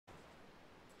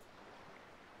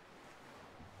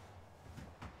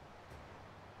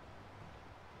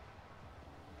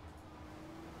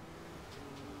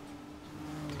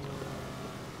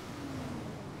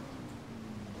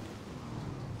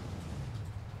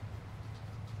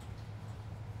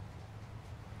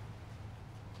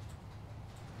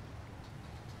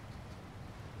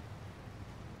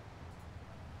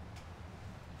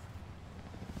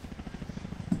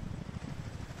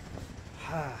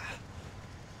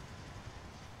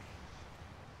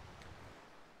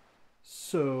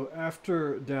So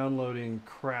after downloading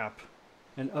crap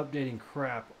and updating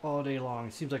crap all day long,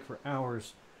 it seems like for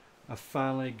hours, I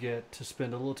finally get to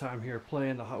spend a little time here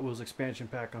playing the Hot Wheels expansion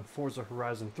pack on Forza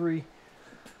Horizon 3.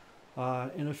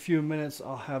 In a few minutes,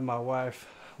 I'll have my wife,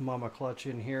 Mama Clutch,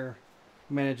 in here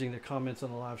managing the comments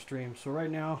on the live stream. So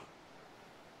right now,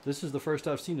 this is the first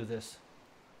I've seen of this.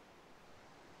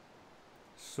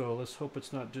 So let's hope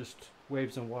it's not just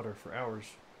waves and water for hours.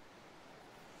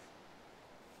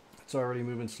 It's already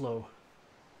moving slow.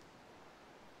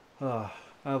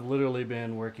 I've literally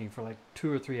been working for like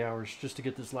 2 or 3 hours just to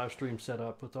get this live stream set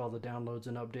up with all the downloads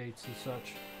and updates and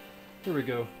such. Here we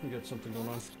go. We got something going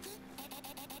on.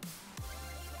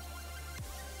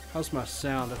 How's my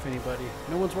sound, if anybody?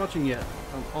 No one's watching yet.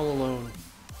 I'm all alone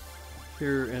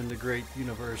here in the great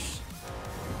universe.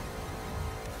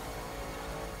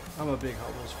 I'm a big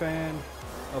Hot Wheels fan.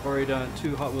 I've already done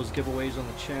 2 Hot Wheels giveaways on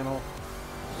the channel,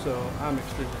 so I'm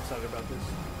extremely excited about this.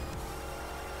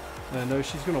 And I know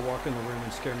she's going to walk in the room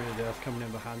and scare me to death coming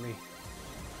in behind me.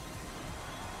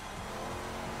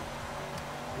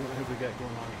 What have we got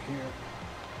going on here?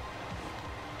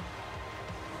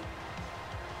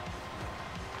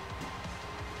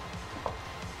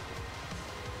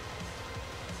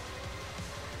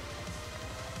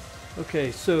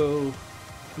 Okay, so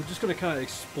I'm just going to kind of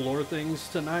explore things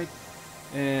tonight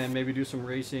and maybe do some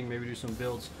racing, maybe do some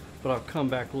builds, but I'll come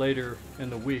back later in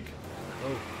the week.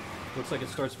 Oh, looks like it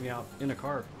starts me out in a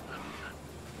car.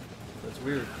 That's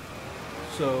weird.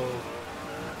 So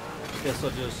I guess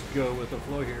I'll just go with the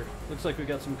flow here. Looks like we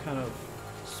got some kind of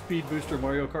speed booster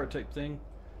Mario Kart type thing,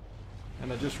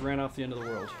 and I just ran off the end of the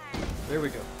world. There we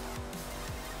go.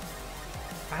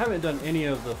 I haven't done any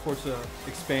of the Forza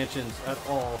expansions at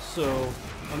all, so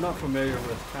I'm not familiar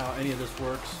with how any of this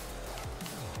works.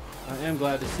 I am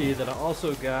glad to see that I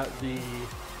also got the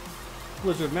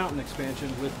Blizzard Mountain expansion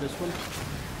with this one.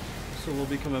 So we'll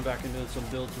be coming back and doing some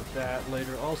builds with that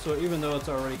later. Also, even though it's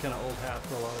already kind of old hat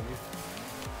for a lot of you.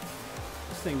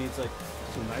 This thing needs like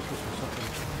some nitrous or something.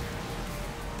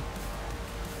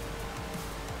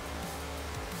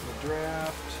 The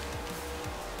draft.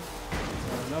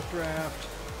 Not enough draft.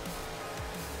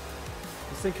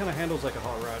 This thing kind of handles like a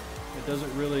hot rod. It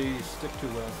doesn't really stick too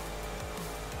well.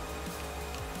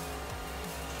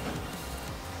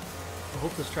 I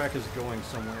hope this track is going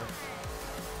somewhere.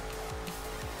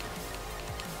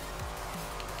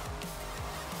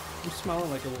 I'm smiling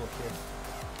like a little kid.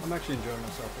 I'm actually enjoying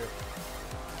myself here.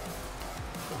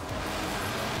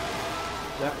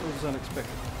 That was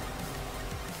unexpected.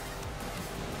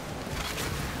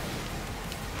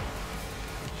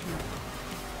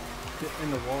 Get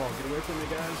in the wall. Get away from me,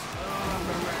 guys. Oh, I'm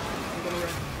gonna wreck. I'm gonna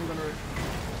wreck. I'm gonna wreck.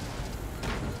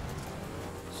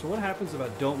 So what happens if I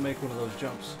don't make one of those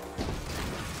jumps?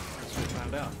 Let's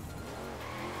find out.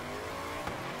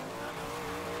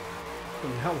 But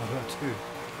now what do I do?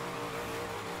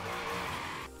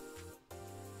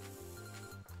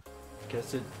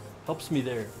 Guess it helps me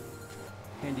there.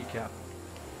 Handicap.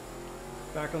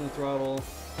 Back on the throttle.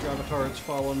 Gravitar's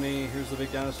following me. Here's the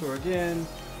big dinosaur again.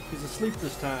 He's asleep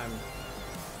this time.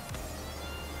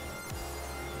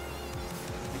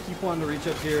 I keep wanting to reach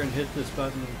up here and hit this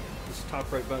button, this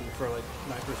top right button for like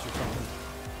nitrous or something.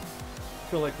 I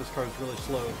feel like this car is really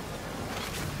slow.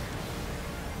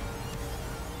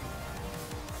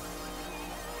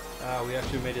 Ah, we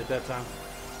actually made it that time.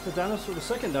 The dinosaur, the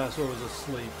second dinosaur was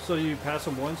asleep. So you pass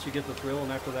him once, you get the thrill,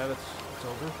 and after that it's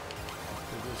over.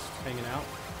 They're just hanging out.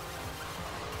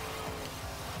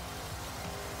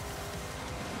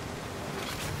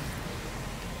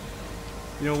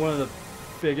 You know, one of the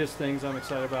biggest things I'm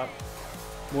excited about,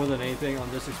 more than anything on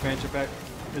this expansion pack,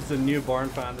 is the new barn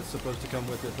find that's supposed to come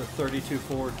with it, the 32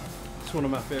 Ford. It's one of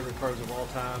my favorite cars of all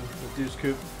time, the Deuce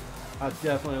Coupe. I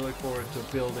definitely look forward to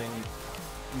building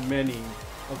many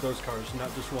of those cars,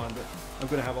 not just one, but I'm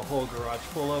going to have a whole garage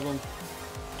full of them.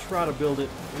 Try to build it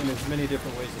in as many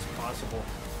different ways as possible.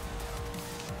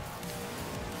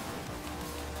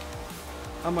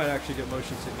 I might actually get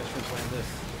motion sickness from playing this.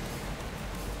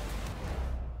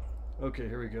 Okay,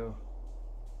 here we go.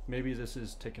 Maybe this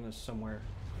is taking us somewhere.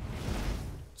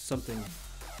 Something.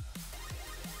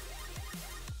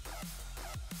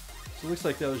 So it looks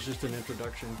like that was just an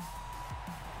introduction.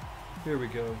 Here we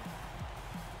go.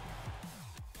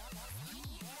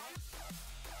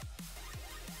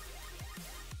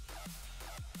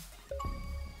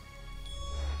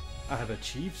 I have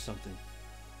achieved something.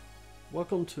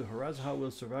 Welcome to Horizon Hot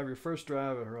Wheels. Survive your first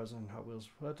drive at Horizon Hot Wheels.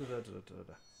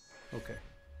 Okay.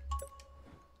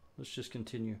 Let's just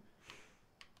continue.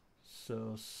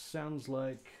 So, sounds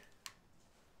like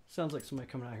Sounds like somebody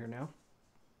coming out here now.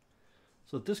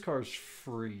 So this car is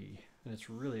free, and it's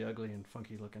really ugly and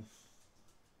funky looking.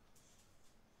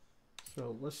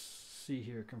 So let's see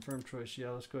here. Confirm choice.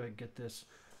 Yeah, let's go ahead and get this.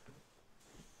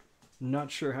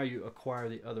 Not sure how you acquire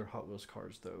the other Hot Wheels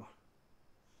cars, though.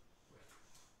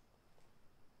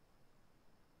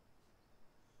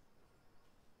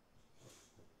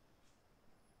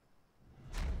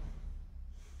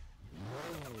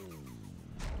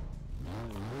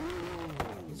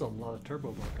 There's a lot of turbo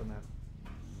work on that.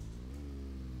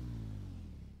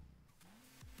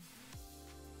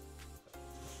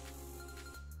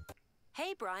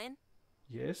 Hey, Brian.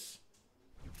 Yes?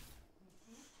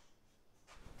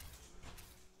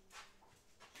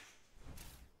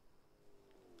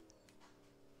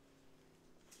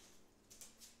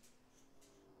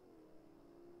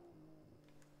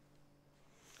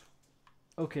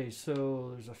 Okay,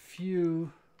 so there's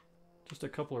just a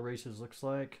couple of races looks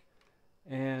like,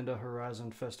 and a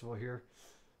Horizon Festival here.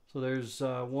 So there's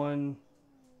one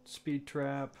speed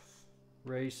trap,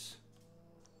 race,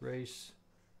 race,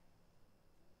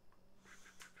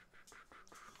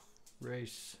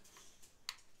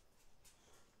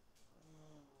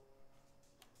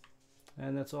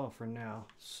 and that's all for now.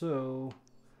 So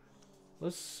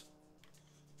let's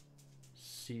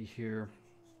see here.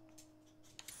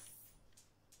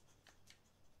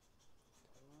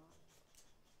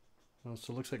 Oh,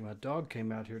 so it looks like my dog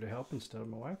came out here to help instead of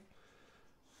my wife.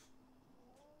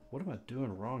 What am I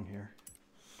doing wrong here?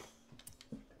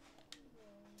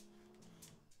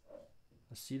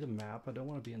 I see the map. I don't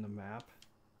want to be in the map.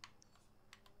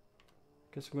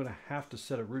 Guess I'm going to have to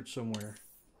set a route somewhere.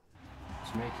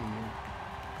 It's making me.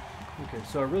 Okay,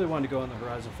 so I really wanted to go on the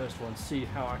Horizon Festival and see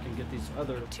how I can get these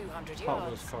other Hot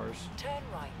Wheels cars. Turn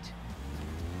right.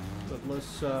 But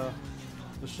let's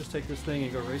just take this thing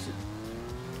and go race it.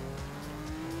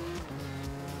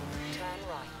 Turn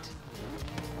right.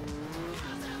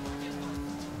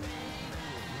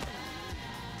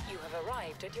 You have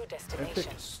arrived at your destination.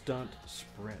 Epic stunt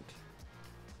sprint.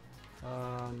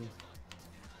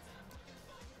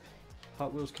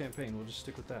 Hot Wheels campaign. We'll just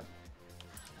stick with that.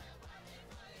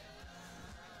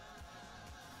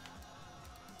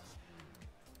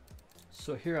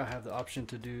 So here I have the option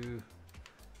to do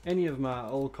any of my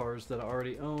old cars that I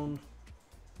already own,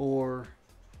 or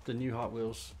the new Hot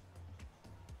Wheels.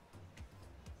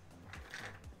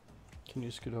 Can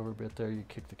you scoot over a bit there? You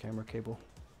kicked the camera cable.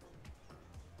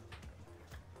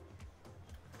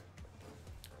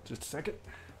 Just a second.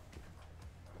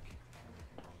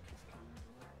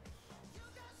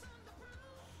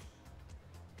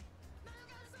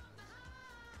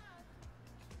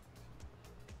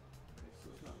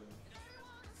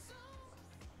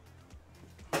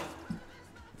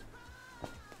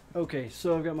 Okay,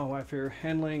 so I've got my wife here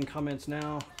handling comments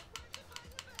now,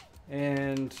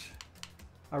 and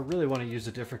I really want to use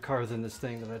a different car than this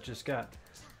thing that I just got,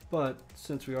 but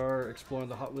since we are exploring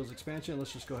the Hot Wheels expansion,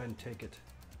 let's just go ahead and take it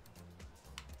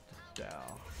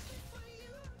down.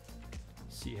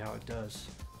 See how it does.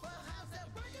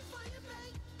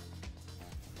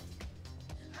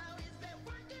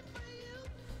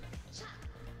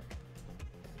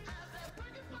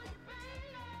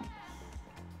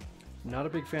 Not a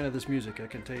big fan of this music, I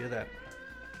can tell you that.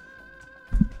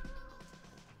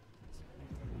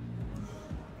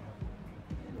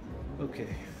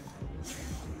 Okay.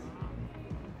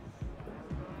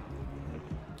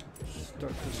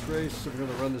 Start this race. So we're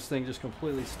going to run this thing just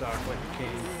completely stock like it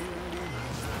came.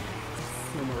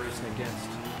 No more racing against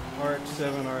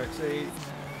RX-7, RX-8,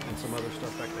 and some other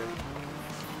stuff back there.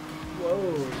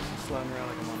 Whoa, this is sliding around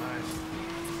like I'm on ice.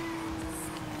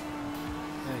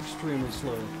 And extremely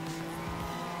slow.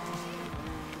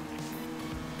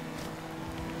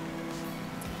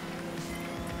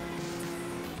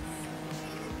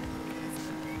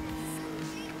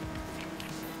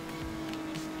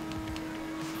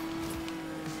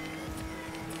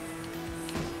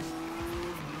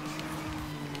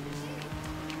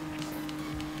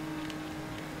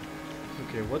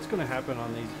 Okay, what's going to happen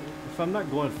on these? If I'm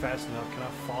not going fast enough, can I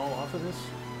fall off of this?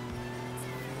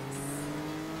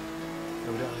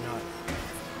 Evidently not.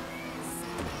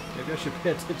 Maybe I should pay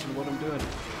attention to what I'm doing.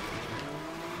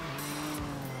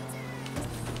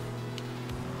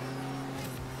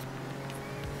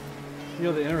 You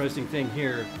know, the interesting thing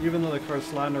here, even though the car's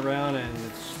sliding around and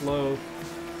it's slow,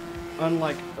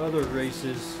 unlike other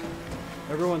races,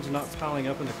 everyone's not piling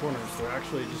up in the corners. They're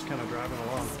actually just kind of driving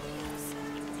along.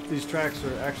 These tracks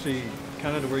are actually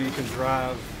kind of to where you can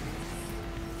drive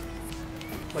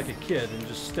like a kid and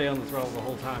just stay on the throttle the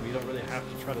whole time. You don't really have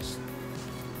to try to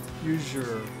use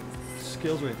your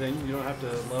skills or anything. You don't have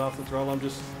to let off the throttle. I'm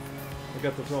just I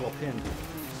got the throttle pinned.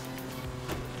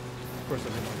 Of course,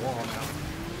 I'm in the wall now.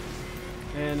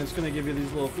 And it's going to give you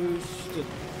these little boosts to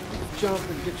jump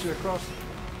and get you across.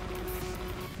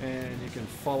 And you can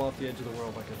fall off the edge of the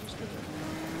world like I just did there.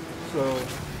 So,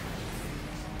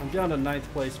 I'm down to 9th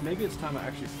place. Maybe it's time to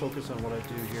actually focus on what I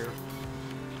do here.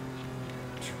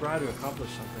 Try to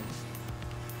accomplish something.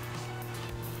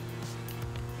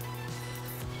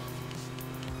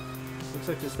 Looks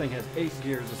like this thing has 8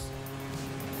 gears. It's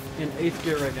in 8th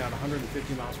gear right now at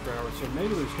 150 miles per hour, so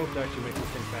maybe there's hope to actually make this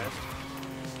thing fast.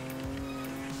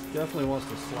 Definitely wants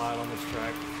to slide on this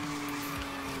track.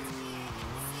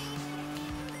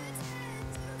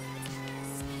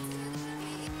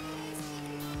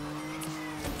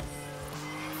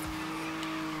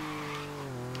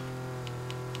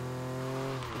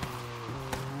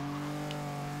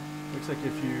 Looks like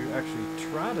if you actually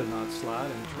try to not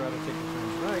slide and try to take the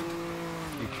turns right,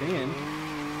 you can.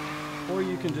 Or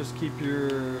you can just keep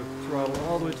your throttle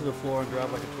all the way to the floor and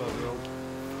drive like a 12-year-old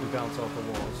and bounce off the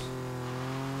walls.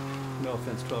 No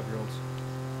offense, 12-year-olds.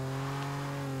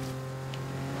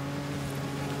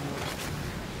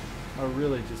 I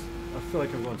feel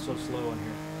like I'm going so slow on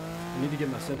here. I need to get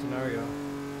my Centenario.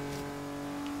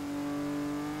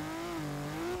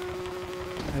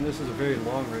 And this is a very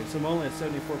long race. I'm only at 74%.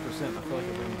 I feel like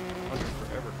I've been under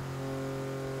forever.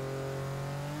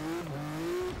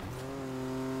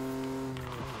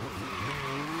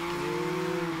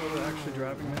 Actually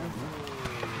driving now.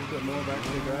 A little bit more of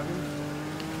actually driving.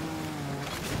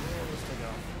 Pull this thing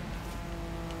off.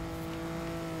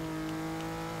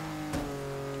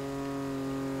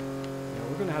 Yeah,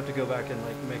 we're gonna have to go back and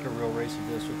like make a real race of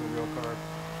this with a real car.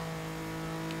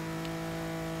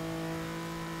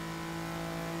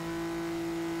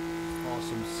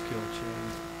 Awesome skill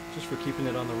chain. Just for keeping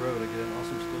it on the road again.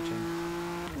 Awesome skill chain.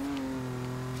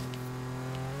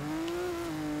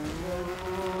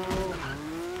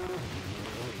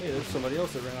 Hey, there's somebody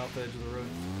else that ran off the edge of the road,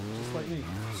 just like me.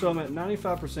 So I'm at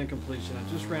 95% completion. I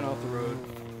just ran off the road.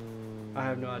 I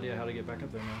have no idea how to get back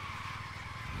up there now.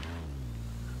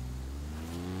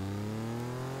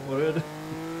 What?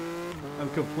 I'm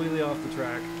completely off the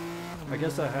track. I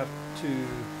guess I have to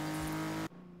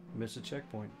miss a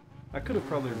checkpoint. I could have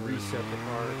probably reset the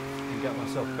car and got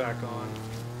myself back on.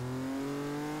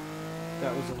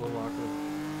 That was a little awkward.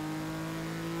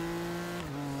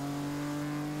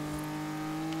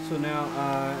 So now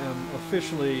I am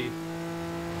officially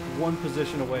one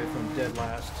position away from dead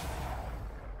last.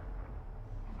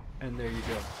 And there you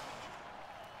go.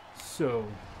 So,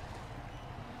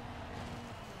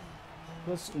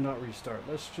 let's not restart.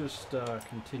 Let's just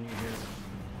continue here.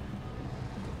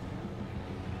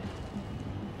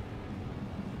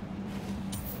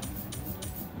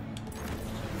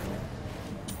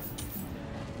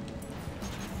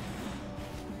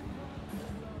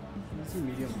 Easy,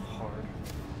 medium, hard.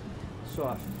 So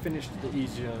I finished the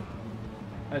easier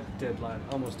at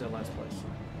almost dead last place.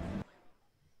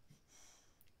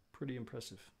 Pretty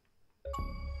impressive.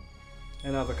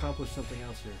 And I've accomplished something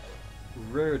else here.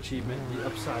 Rare achievement, the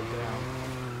upside down.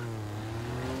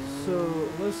 So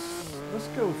let's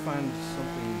go find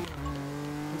something.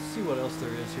 Let's see what else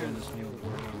there is here in this new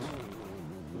world.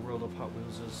 The world of Hot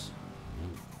Wheels is.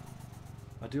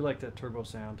 I do like that turbo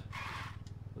sound.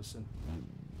 Listen.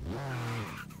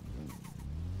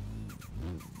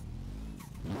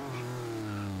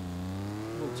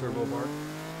 Little turbo bark.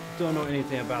 Don't know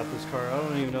anything about this car. I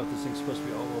don't even know if this thing's supposed to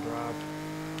be all-wheel drive.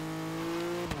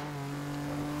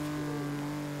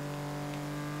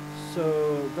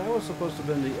 So that was supposed to have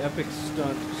been the epic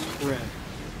stunt sprint,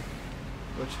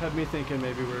 which had me thinking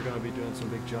maybe we were going to be doing some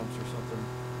big jumps or something.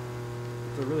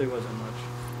 But there really wasn't much.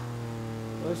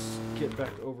 Let's get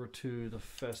back over to the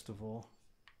festival.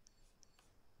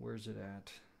 Where's it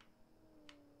at?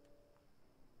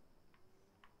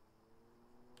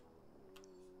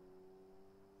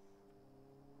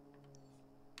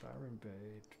 Byron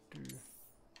Bay.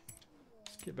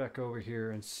 Let's get back over here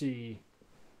and see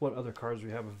what other cars we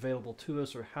have available to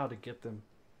us or how to get them.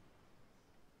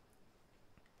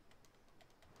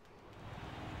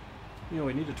 You know,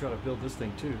 we need to try to build this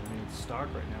thing too. I mean, it's stock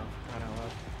right now, for crying out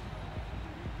loud.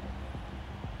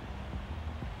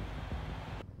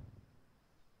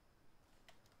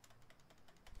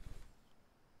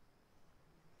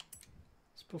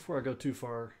 So before I go too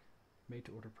far, made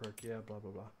to order perk, yeah, blah,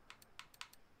 blah, blah.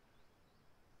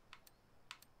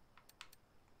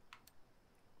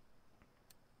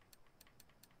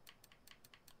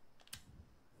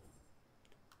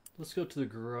 Let's go to the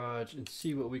garage and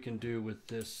see what we can do with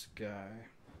this guy.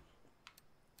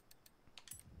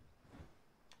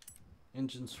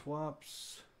 Engine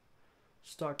swaps,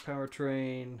 stock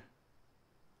powertrain,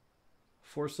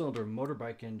 4-cylinder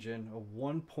motorbike engine, a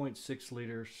 1.6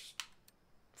 liter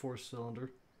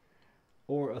 4-cylinder,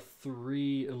 or a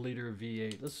 3-liter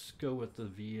V8. Let's go with the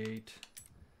V8.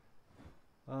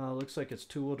 Looks like it's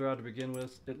 2-wheel drive to begin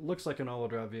with. It looks like an all-wheel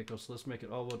drive vehicle, so let's make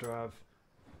it all-wheel drive.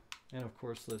 And of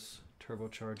course, let's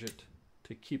turbocharge it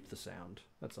to keep the sound.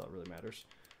 That's all that really matters.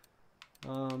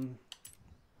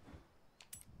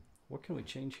 What can we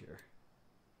change here?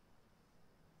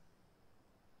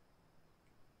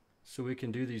 So we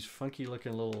can do these funky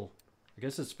looking little, I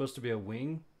guess it's supposed to be a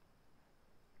wing.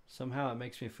 Somehow it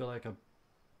makes me feel like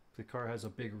the car has a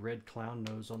big red clown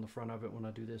nose on the front of it when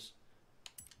I do this.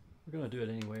 We're gonna do it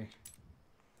anyway.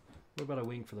 What about a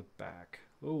wing for the back?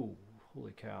 Oh,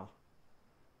 holy cow.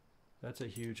 That's a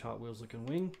huge Hot Wheels looking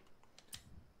wing.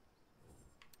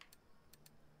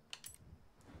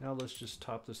 Now let's just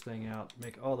top this thing out,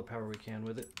 make all the power we can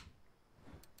with it.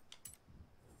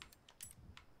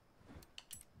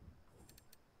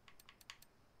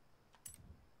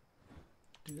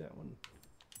 Do that one.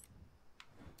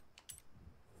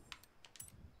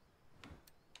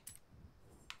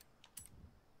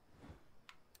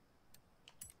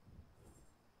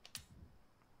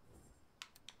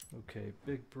 Okay,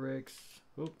 big brakes.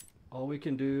 Oop. All we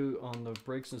can do on the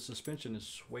brakes and suspension is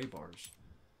sway bars.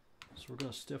 So we're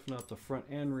going to stiffen up the front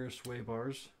and rear sway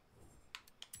bars.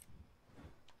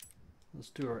 Let's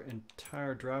do our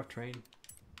entire drivetrain.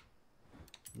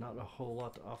 Not a whole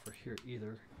lot to offer here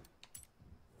either.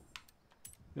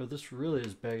 You know, this really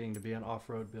is begging to be an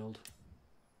off-road build.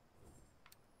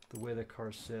 The way the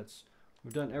car sits.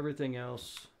 We've done everything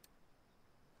else.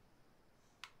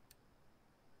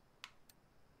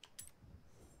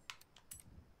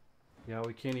 Yeah,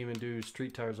 we can't even do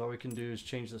street tires. All we can do is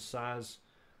change the size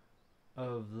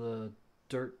of the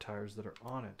dirt tires that are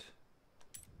on it.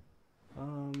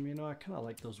 You know, I kind of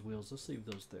like those wheels. Let's leave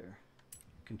those there.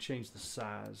 Can change the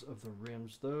size of the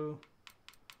rims though,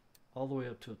 all the way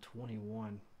up to a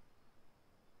 21.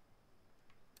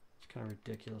 It's kind of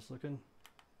ridiculous looking.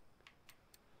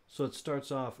 So it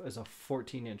starts off as a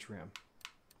 14-inch rim.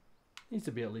 Needs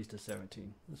to be at least a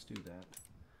 17. Let's do that.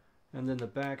 And then the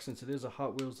back, since it is a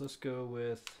Hot Wheels, let's go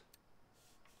with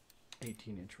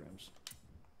 18-inch rims.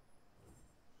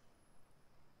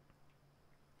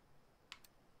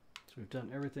 So we've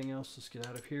done everything else. Let's get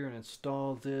out of here and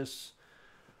install this.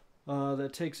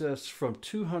 That takes us from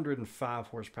 205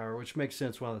 horsepower, which makes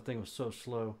sense why the thing was so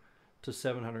slow, to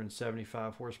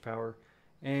 775 horsepower.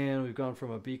 And we've gone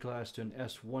from a B class to an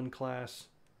S1 class.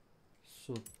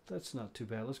 So that's not too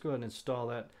bad. Let's go ahead and install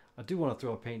that. I do want to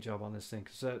throw a paint job on this thing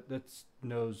because that's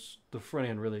nose, the front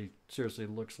end really seriously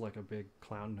looks like a big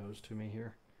clown nose to me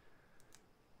here.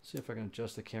 See if I can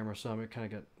adjust the camera some. It kind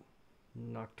of got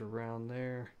knocked around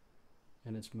there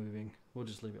and it's moving. We'll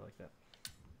just leave it like that.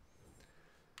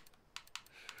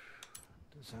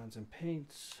 Designs and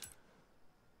paints.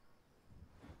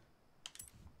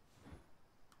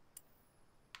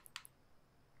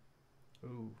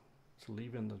 Oh, it's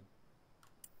leaving the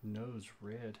nose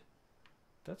red.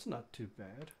 That's not too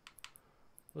bad.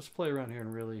 Let's play around here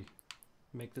and really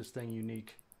make this thing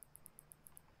unique.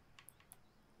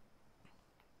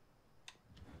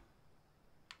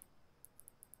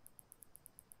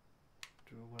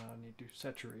 Do what I need to do.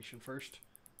 Saturation first.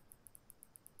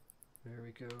 There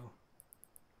we go.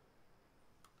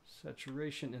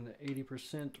 Saturation in the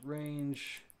 80%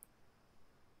 range.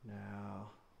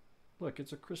 Now, look,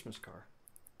 it's a Christmas car.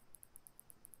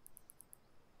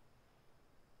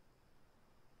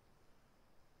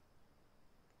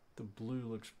 The blue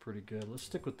looks pretty good. Let's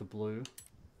stick with the blue.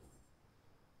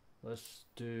 Let's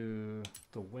do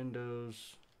the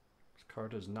windows. This car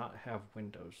does not have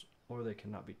windows, or they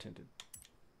cannot be tinted.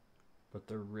 But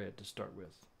they're red to start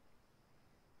with.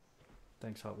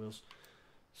 Thanks, Hot Wheels.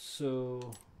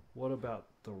 So, what about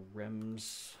the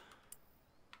rims?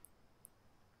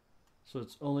 So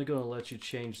it's only going to let you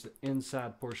change the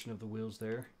inside portion of the wheels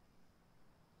there.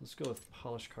 Let's go with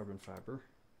polished carbon fiber.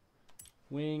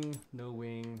 Wing, no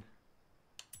wing.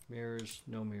 Mirrors,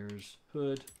 no mirrors.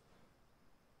 Hood.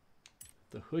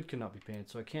 The hood cannot be painted,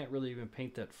 so I can't really even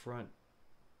paint that front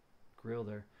grille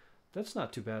there. That's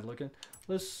not too bad looking.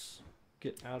 Let's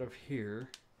get out of here.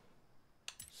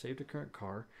 Save the current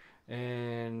car.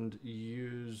 And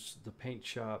use the paint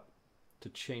shop to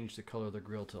change the color of the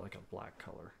grille to like a black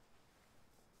color.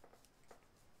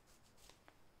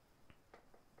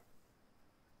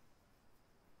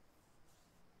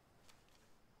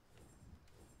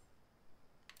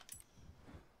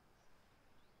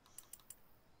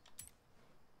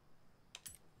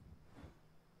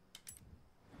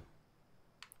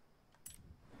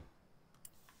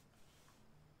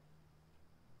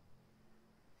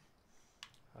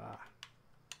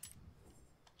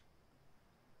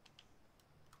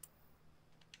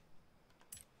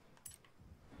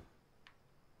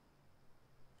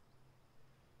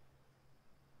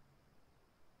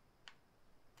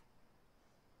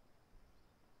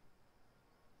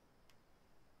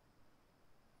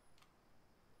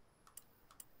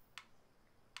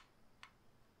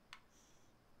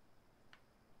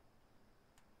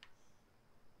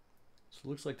 So it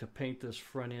looks like to paint this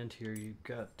front end here, you've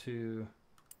got to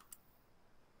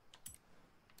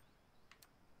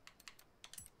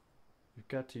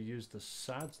use the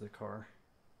sides of the car.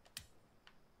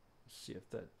 Let's see if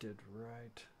that did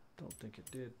right. Don't think it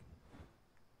did.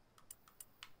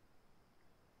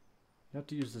 You have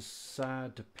to use the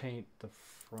side to paint the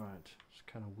front. It's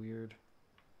kind of weird,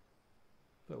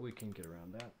 but we can get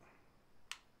around that.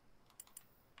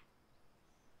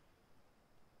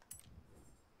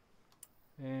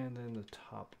 And then the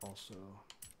top also.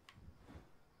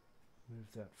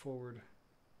 Move that forward.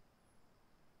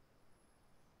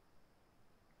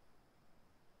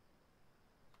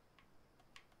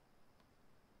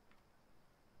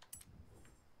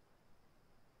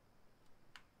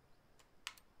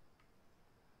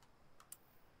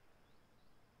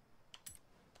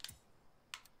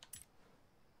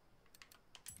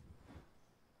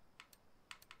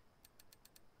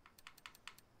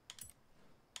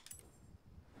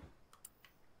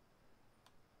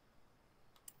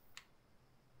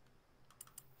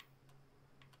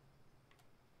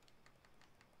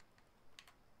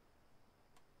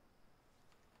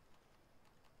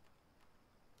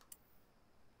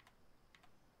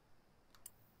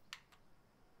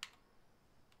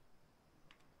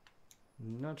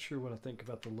 Not sure what I think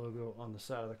about the logo on the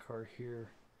side of the car here.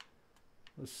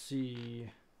 Let's see.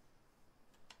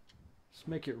 Let's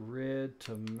make it red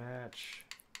to match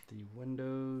the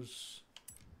windows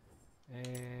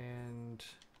and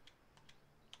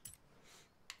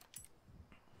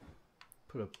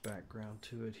put a background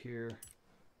to it here.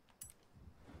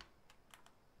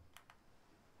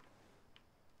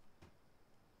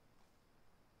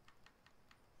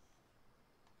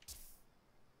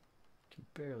 Can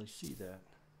barely see that.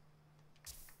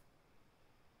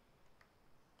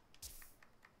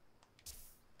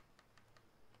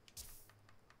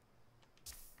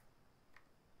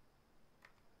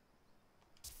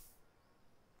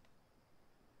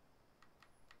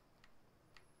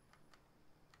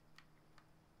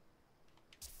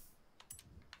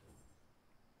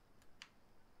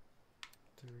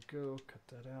 There we go, cut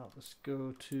that out. Let's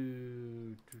go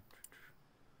to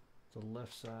the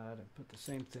left side and put the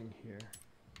same thing here.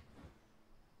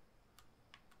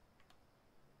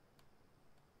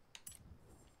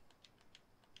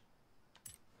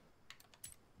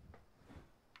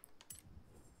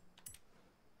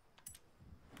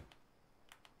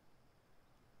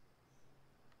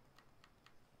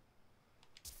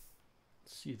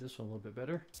 Let's see this one a little bit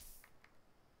better.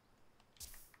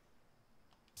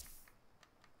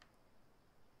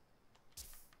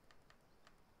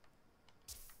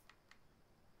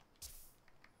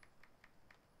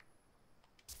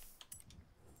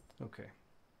 Okay,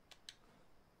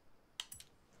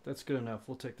 that's good enough.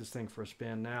 We'll take this thing for a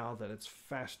spin now that it's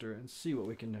faster and see what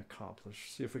we can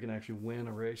accomplish. See if we can actually win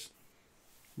a race.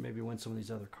 Maybe win some of these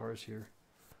other cars here.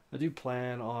 I do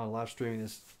plan on live streaming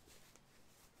this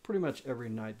pretty much every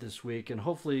night this week and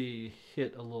hopefully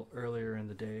hit a little earlier in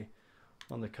the day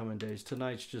on the coming days.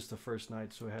 Tonight's just the first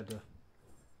night, so I had to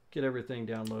get everything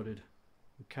downloaded.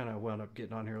 We kind of wound up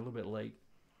getting on here a little bit late.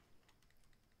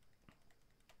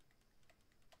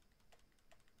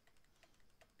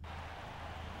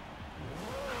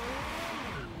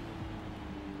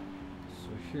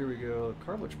 Here we go. The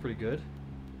car looks pretty good.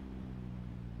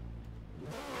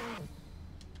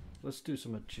 Let's do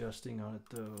some adjusting on it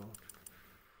though.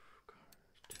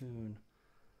 Tune.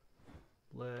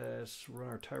 Let's run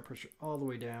our tire pressure all the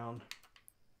way down.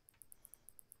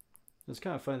 It's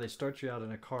kind of funny, they start you out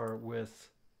in a car with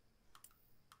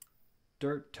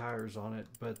dirt tires on it,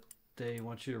 but they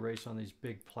want you to race on these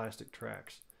big plastic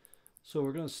tracks. So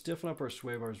we're going to stiffen up our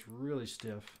sway bars really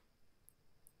stiff.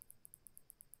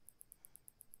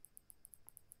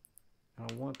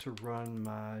 I want to run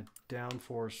my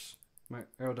downforce, my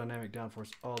aerodynamic downforce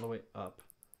all the way up.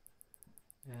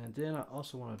 And then I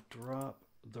also want to drop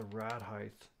the ride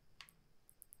height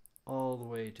all the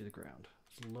way to the ground,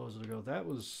 as low as it'll go.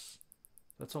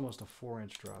 That's almost a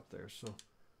 4-inch drop there. So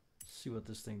let's see what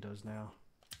this thing does now.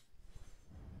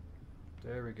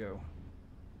 There we go.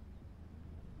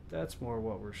 That's more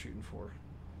what we're shooting for.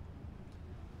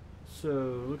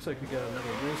 So looks like we got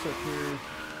another race up here.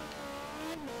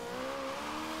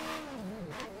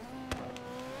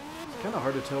 Kind of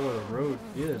hard to tell where the road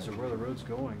is or where the road's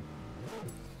going.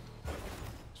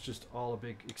 It's just all a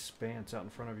big expanse out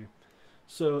in front of you.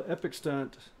 So Epic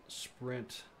Stunt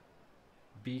Sprint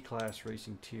B-Class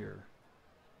Racing Tier.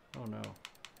 Oh no,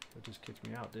 that just kicked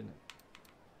me out, didn't it?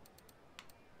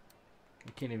 I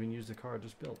can't even use the car I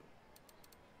just built.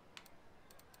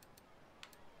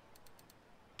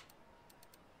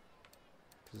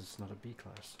 Because it's not a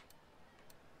B-Class.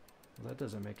 Well, that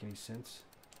doesn't make any sense.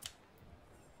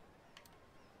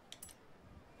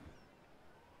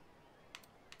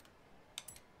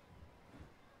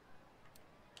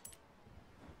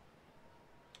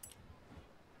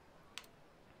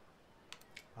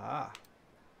 Ah.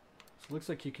 So it looks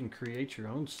like you can create your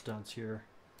own stunts here.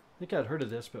 I think I'd heard of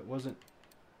this, but wasn't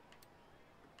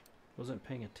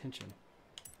paying attention.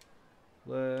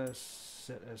 Let's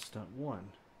set as stunt 1.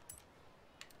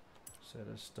 Set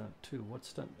as stunt 2. What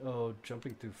stunt? Oh,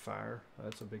 jumping through fire. Oh,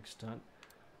 that's a big stunt.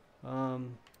 Let's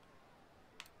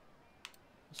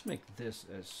make this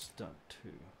as stunt 2.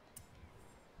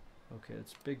 Okay,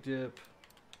 it's big dip.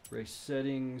 Race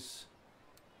settings.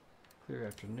 Clear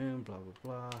afternoon. Blah blah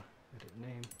blah. Edit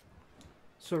name.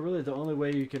 So really, the only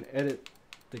way you can edit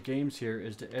the games here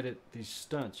is to edit these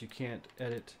stunts. You can't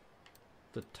edit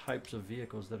the types of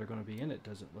vehicles that are going to be in it,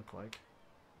 does it look like.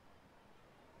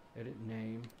 Edit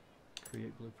name,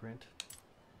 create blueprint.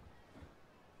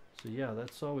 So yeah,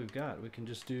 that's all we've got. We can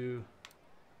just do,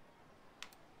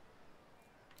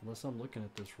 unless I'm looking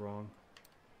at this wrong,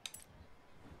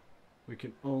 we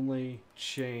can only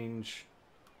change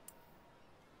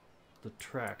the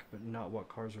track, but not what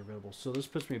cars are available. So this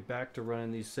puts me back to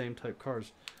running these same type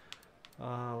cars.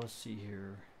 Let's see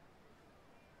here.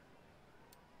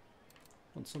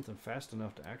 I want something fast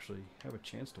enough to actually have a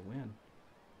chance to win.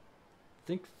 I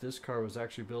think this car was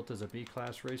actually built as a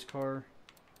B-class race car.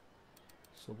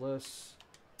 So let's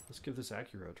give this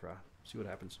Acura a try. See what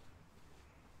happens.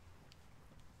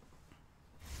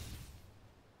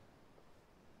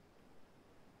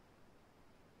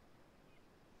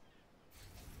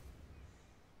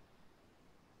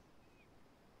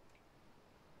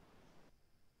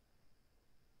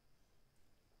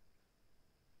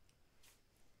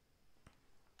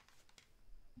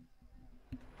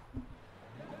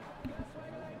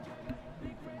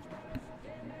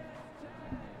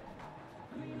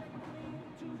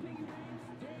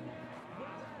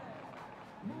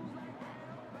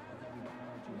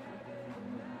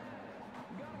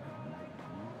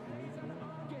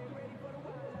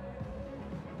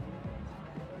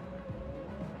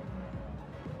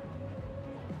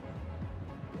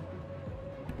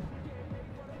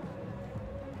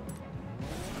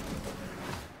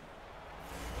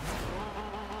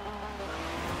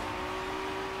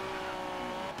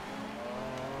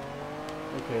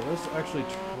 Okay, let's actually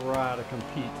try to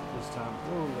compete this time.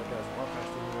 Whoa, that guy's a lot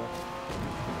faster than me.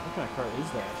 What kind of car is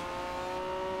that?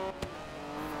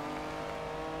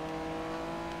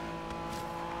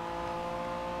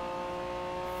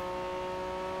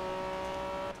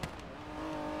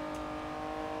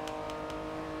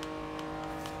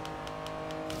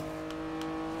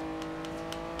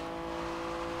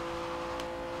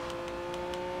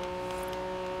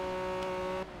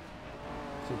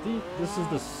 This is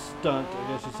the stunt,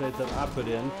 I guess you say, that I put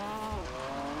in.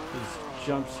 These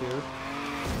jumps here. I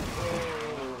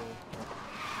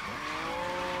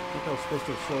think I was supposed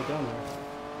to have slowed down there.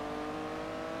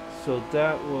 So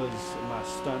that was my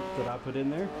stunt that I put in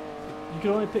there. You can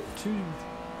only pick two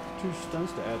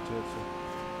stunts to add to it. So.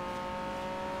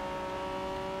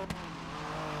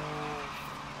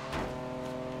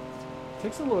 It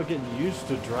takes a little getting used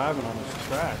to driving on this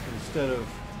track instead of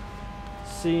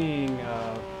seeing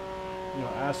you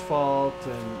know, asphalt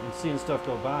and seeing stuff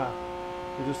go by.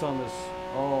 You're just on this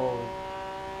all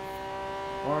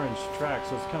orange track,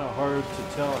 so it's kind of hard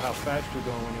to tell how fast you're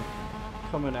going when you're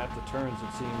coming at the turns,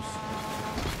 it seems.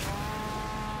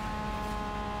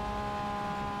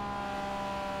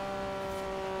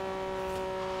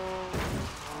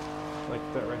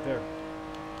 Like that right there.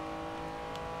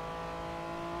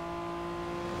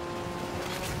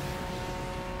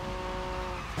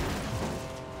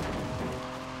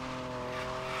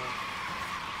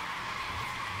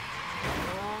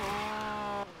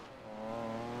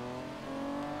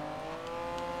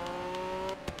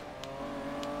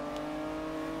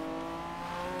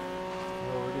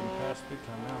 Big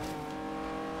time now.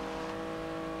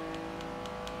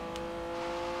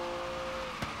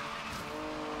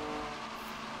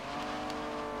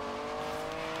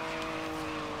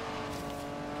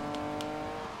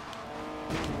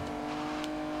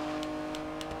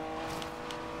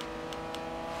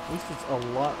 At least it's a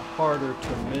lot harder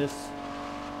to miss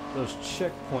those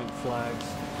checkpoint flags.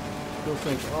 Those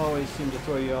things always seem to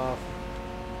throw you off.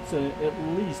 It's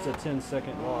at least a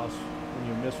 10-second loss when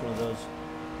you miss one of those.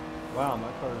 Wow,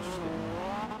 my car is just getting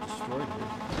destroyed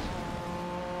here.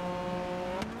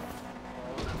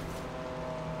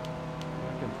 I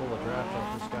can pull a draft off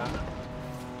this guy.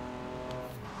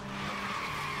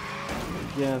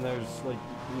 Again, there's like,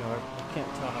 you know, I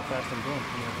can't tell how fast I'm going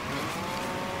from here.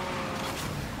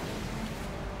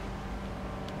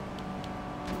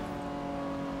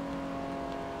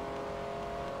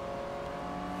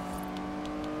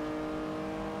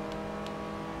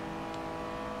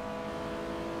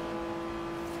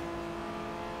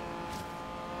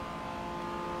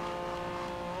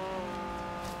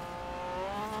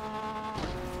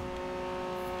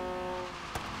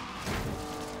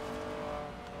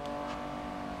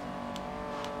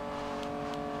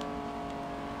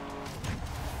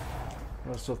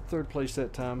 So third place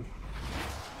that time.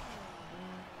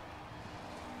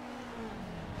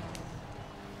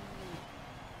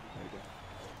 There you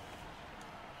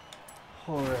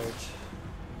go. Alright.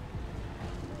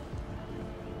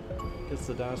 Guess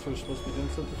the dinosaur's supposed to be doing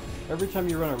something. Every time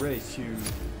you run a race, you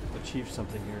achieve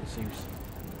something here. It seems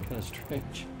kind of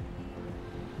strange.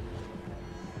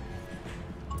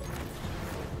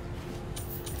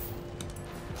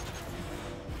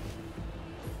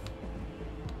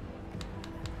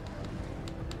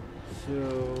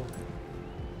 So,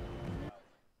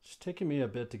 it's taking me a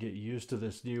bit to get used to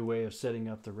this new way of setting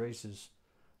up the races.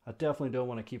 I definitely don't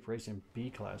want to keep racing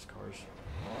B-class cars.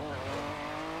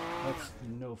 That's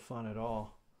no fun at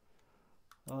all.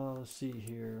 Let's see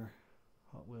here.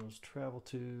 Hot Wheels Travel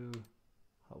to,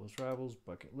 Hot Wheels Rivals,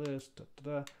 Bucket List, da,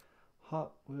 da, da.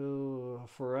 Hot Wheel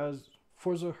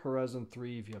Forza Horizon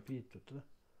 3 VIP, da, da, da.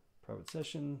 Private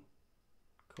Session,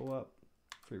 Co-op,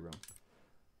 Free Roam.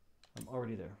 I'm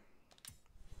already there.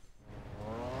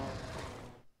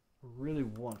 Really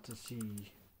want to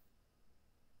see.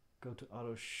 Go to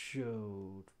Auto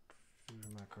Show.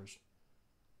 My cars.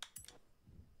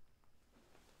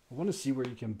 I want to see where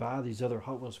you can buy these other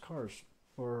Hot Wheels cars,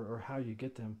 or how you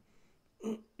get them.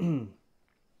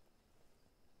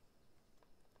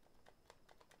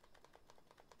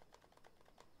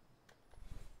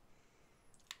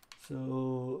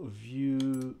 So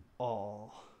view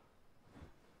all.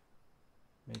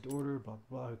 Made to order. Blah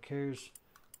blah blah. Who cares?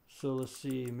 So let's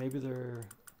see. Maybe they're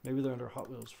under Hot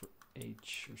Wheels for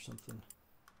H or something.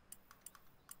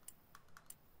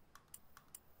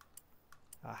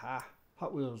 Aha.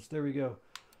 Hot Wheels, there we go.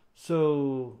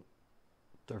 So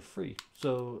they're free.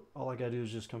 So all I gotta do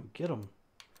is just come get them.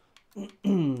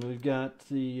 We've got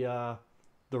the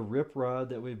rip rod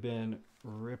that we've been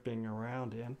ripping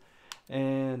around in,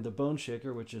 and the bone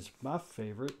shaker, which is my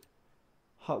favorite.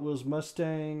 Hot Wheels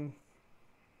Mustang,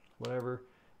 whatever,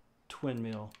 twin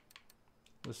mill.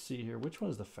 Let's see here. Which one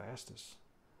is the fastest?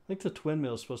 I think the twin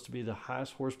mill is supposed to be the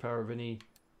highest horsepower of any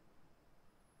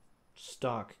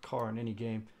stock car in any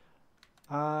game.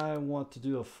 I want to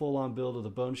do a full-on build of the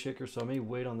bone shaker, so I may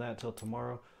wait on that till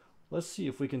tomorrow. Let's see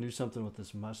if we can do something with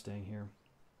this Mustang here.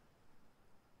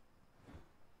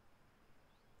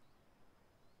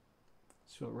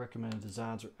 See what recommended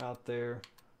designs are out there.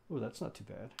 Oh, that's not too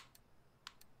bad.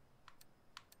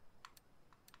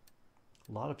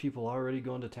 A lot of people already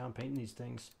going to town painting these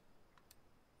things.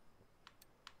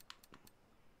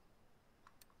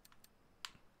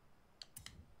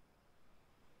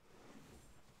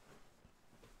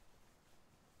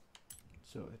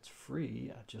 So it's free,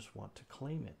 I just want to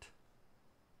claim it.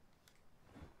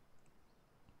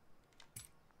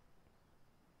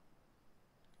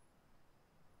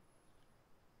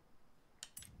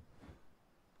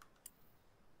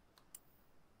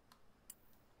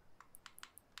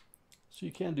 So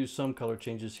you can do some color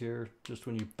changes here, just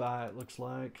when you buy it, looks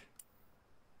like.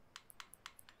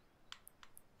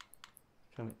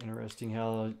 Kind of interesting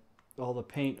how all the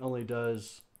paint only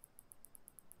does,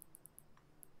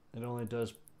 it only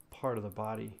does part of the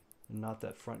body and not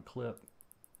that front clip.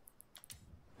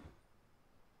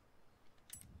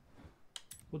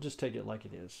 We'll just take it like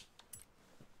it is.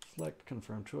 Select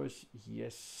confirm choice,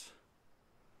 yes.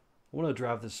 I want to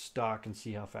drive this stock and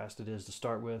see how fast it is to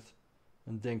start with,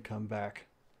 and then come back.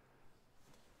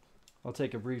 I'll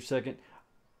take a brief second.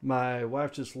 My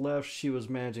wife just left. She was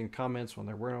managing comments when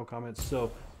there were no comments,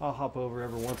 so I'll hop over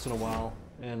every once in a while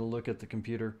and look at the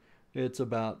computer. It's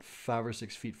about 5 or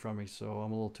 6 feet from me, so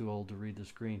I'm a little too old to read the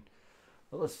screen.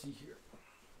 But let's see here.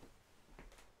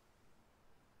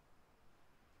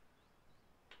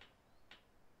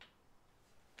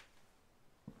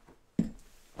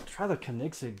 I'll try the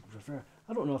Koenigsegg.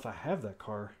 I don't know if I have that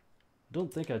car. I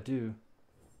don't think I do.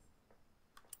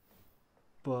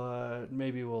 But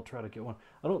maybe we'll try to get one.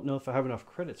 I don't know if I have enough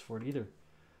credits for it either.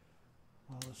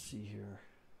 Well, let's see here.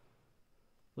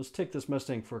 Let's take this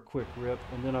Mustang for a quick rip,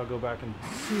 and then I'll go back and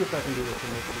see if I can do the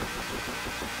Koenigsegg.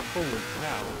 Holy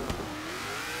cow.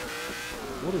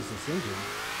 What is this engine?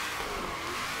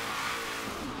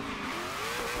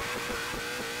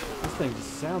 This thing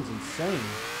just sounds insane.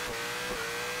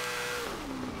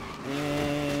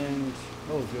 And,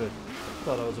 oh good. I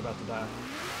thought I was about to die.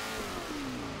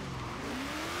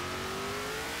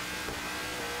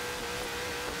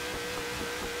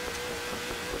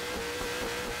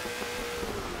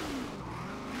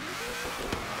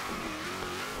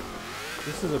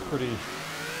 This is a pretty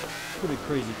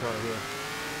crazy car here.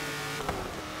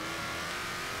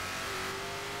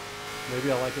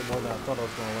 Maybe I like it more than I thought I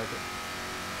was going to like it.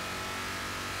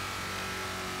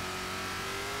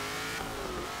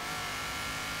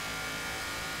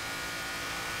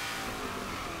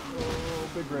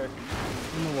 big wreck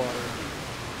in the water.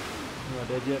 Am I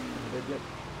dead yet? Am I dead yet?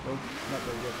 Nope, not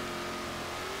dead yet.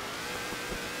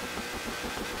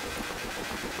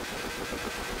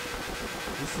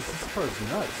 This car's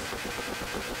nuts.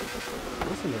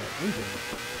 Listen to that engine.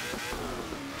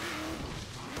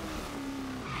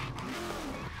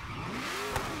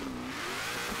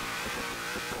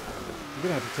 I'm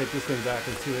gonna have to take this thing back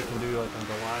and see what it can do, like on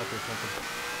Goliath or something.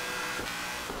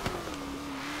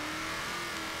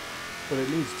 But it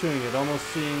needs tuning. It almost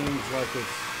seems like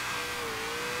it's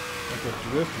like a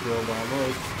drift build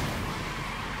almost.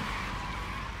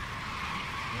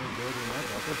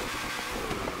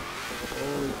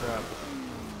 Holy crap.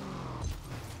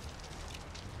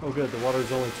 Oh good, the water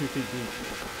is only 2 feet deep.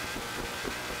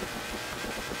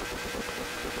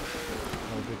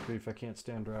 Oh good grief, I can't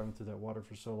stand driving through that water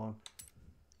for so long.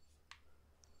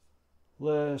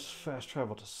 Let's fast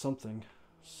travel to something,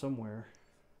 somewhere.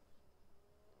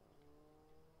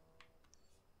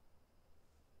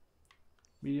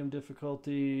 Medium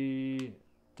difficulty,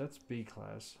 that's B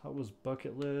class. How was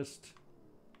bucket list?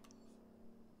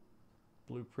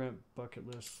 Blueprint, bucket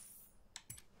list.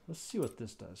 Let's see what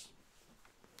this does.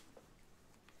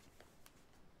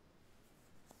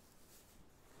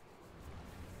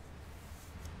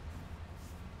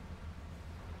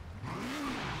 There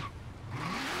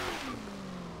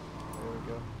we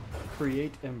go.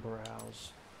 Create and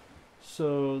browse.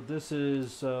 So this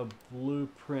is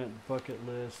blueprint, bucket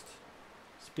list,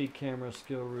 speed camera,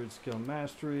 skill route, skill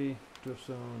mastery, drift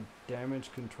zone,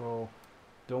 damage control.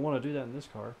 Don't want to do that in this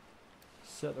car.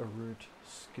 Set a route,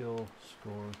 skill,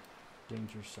 score,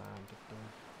 danger sign.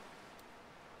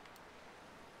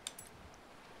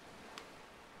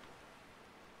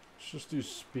 Let's just do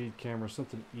speed camera,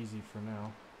 something easy for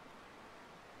now.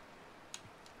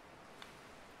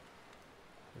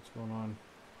 What's going on?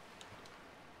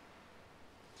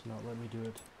 It's not letting me do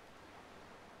it.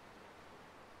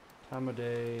 Time of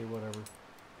day, whatever.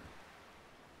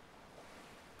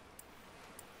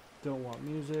 Don't want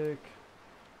music.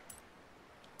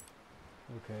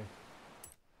 Okay.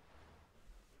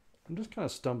 I'm just kind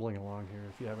of stumbling along here,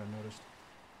 if you haven't noticed.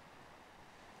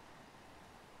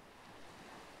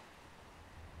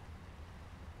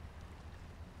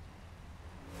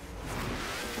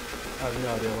 I have no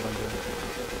idea what I'm doing.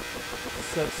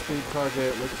 Set speed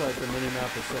target. Looks like the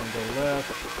mini-map is saying go left.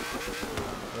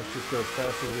 Let's just go as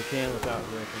fast as we can without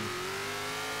wrecking.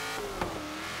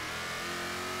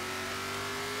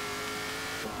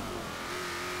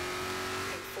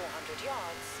 In 400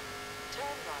 yards,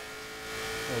 turn right.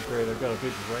 Oh great, I've got a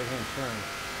big right-hand turn.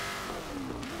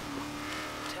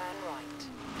 Turn right.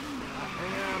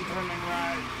 I'm turning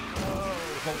right. Oh,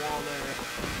 there's a wall there.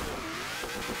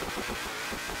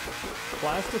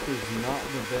 Plastic is not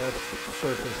the best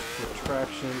surface for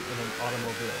traction in an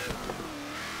automobile.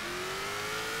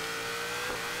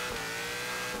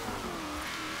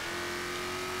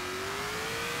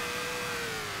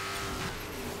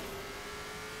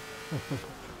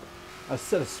 I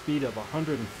set a speed of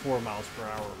 104 miles per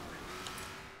hour.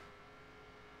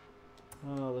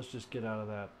 Oh, let's just get out of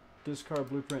that. Discard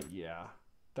blueprint, yeah,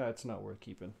 that's not worth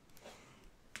keeping.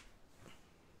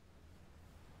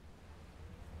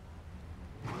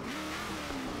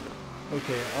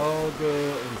 Okay, I'll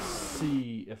go and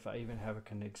see if I even have a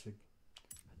Koenigsegg. I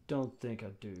don't think I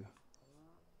do.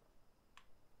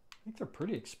 I think they're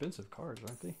pretty expensive cars,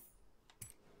 aren't they?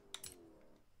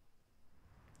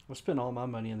 I spent all my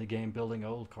money in the game building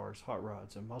old cars, hot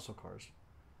rods, and muscle cars.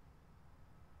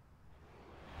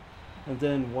 And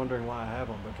then wondering why I have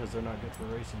them, because they're not good for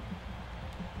racing.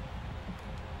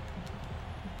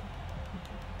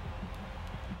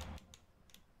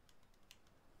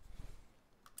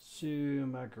 So,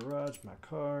 my garage, my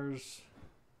cars.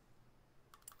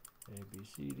 A, B,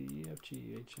 C, D, E, F,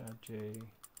 G, H, I, J,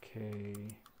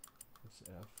 K. That's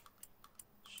F.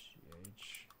 G,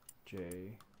 H,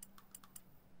 J.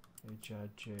 H, I,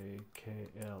 J, K,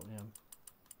 L, M.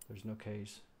 There's no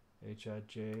K's. H, I,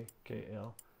 J, K,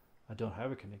 L. I don't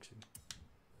have a Koenigsegg.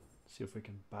 See if we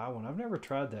can buy one. I've never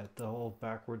tried that, the whole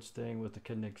backwards thing with the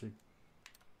Koenigsegg.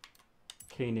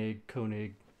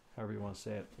 Koenig, however you want to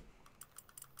say it.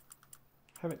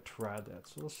 Haven't tried that,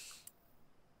 so let's,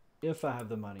 if I have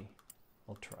the money,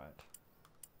 I'll try it.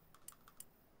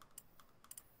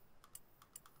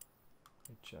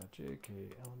 H, I, J, K,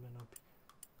 L, M, N, O, P.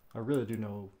 I really do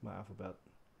know my alphabet.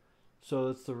 So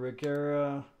it's the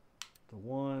Regera, the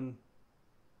one,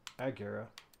 Agera.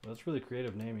 Well, that's really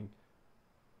creative naming.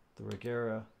 The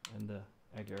Regera and the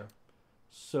Agera.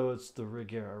 So it's the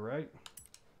Regera, right?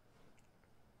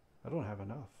 I don't have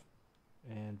enough.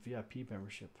 And VIP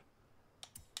membership.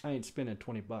 I ain't spending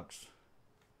 20 bucks.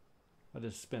 I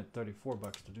just spent 34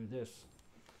 bucks to do this.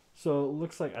 So it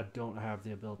looks like I don't have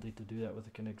the ability to do that with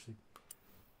the Koenigsegg.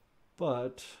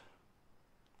 But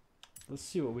let's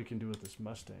see what we can do with this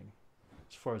Mustang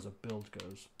as far as a build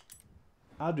goes.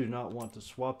 I do not want to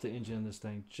swap the engine in this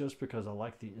thing just because I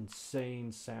like the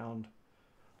insane sound.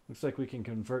 Looks like we can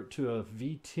convert to a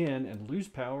V10 and lose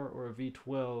power, or a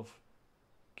V12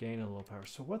 gain a little power.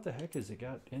 So what the heck has it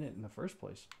got in it in the first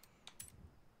place?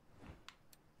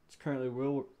 It's currently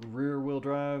rear wheel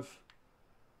drive.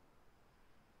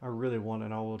 I really want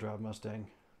an all-wheel drive Mustang.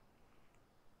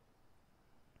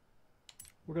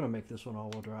 We're gonna make this one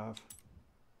all-wheel drive.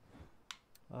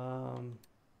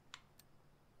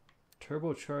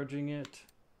 Turbocharging it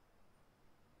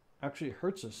actually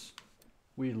hurts us.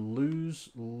 We lose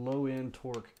low-end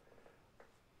torque,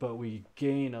 but we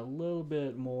gain a little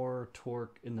bit more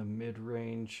torque in the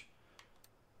mid-range.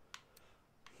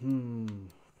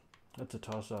 That's a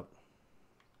toss-up.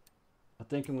 I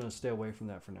think I'm going to stay away from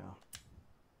that for now.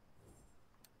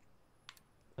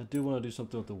 I do want to do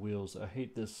something with the wheels. I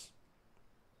hate this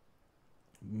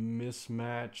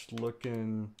mismatched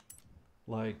looking,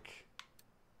 like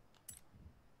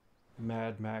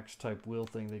Mad Max type wheel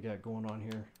thing they got going on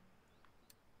here.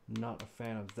 Not a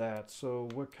fan of that. So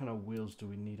what kind of wheels do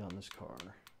we need on this car?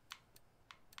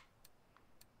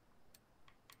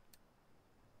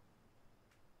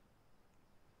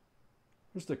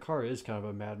 Because the car is kind of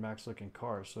a Mad Max looking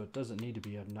car, so it doesn't need to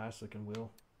be a nice looking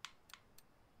wheel.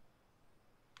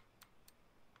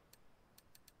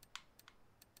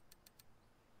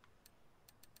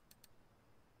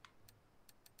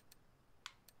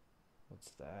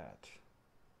 What's that?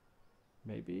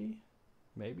 Maybe?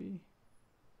 Maybe?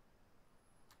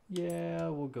 Yeah,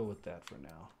 we'll go with that for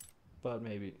now. But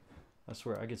maybe. I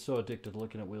swear, I get so addicted to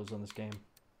looking at wheels on this game.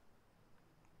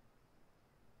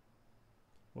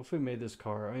 What if we made this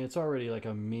car, I mean, it's already like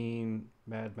a mean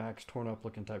Mad Max torn up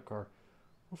looking type car.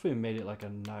 What if we made it like a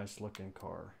nice looking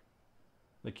car?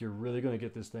 Like you're really going to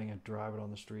get this thing and drive it on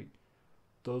the street.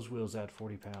 Those wheels add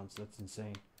 40 pounds. That's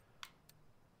insane.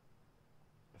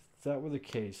 If that were the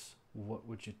case, what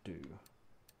would you do?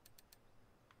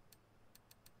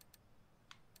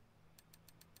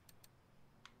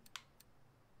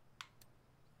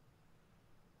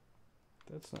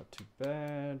 That's not too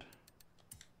bad.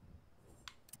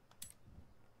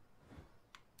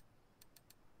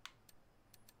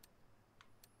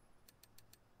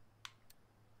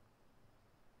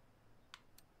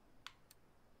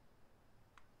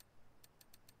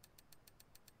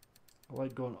 I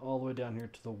like going all the way down here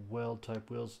to the weld type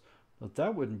wheels. But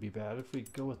that wouldn't be bad if we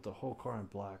go with the whole car in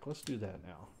black. Let's do that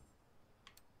now.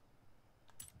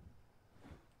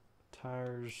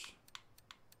 Tires.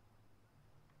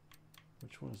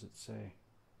 Which one does it say?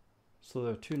 So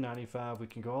they're 295. We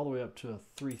can go all the way up to a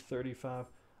 335.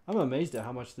 I'm amazed at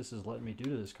how much this is letting me do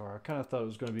to this car. I kind of thought it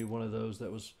was going to be one of those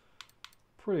that was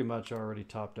pretty much already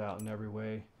topped out in every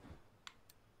way.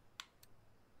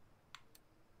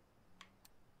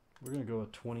 We're going to go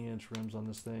with 20-inch rims on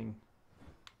this thing,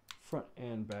 front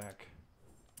and back.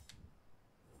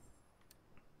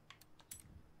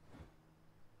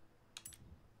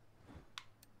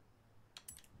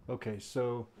 Okay,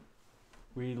 so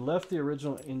we left the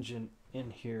original engine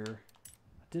in here.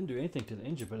 I didn't do anything to the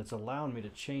engine, but it's allowing me to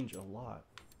change a lot.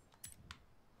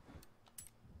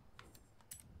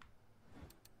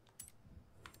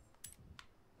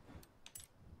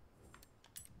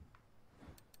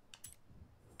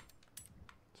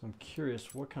 So I'm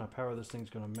curious what kind of power this thing's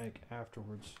going to make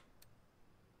afterwards.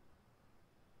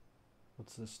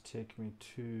 What's this take me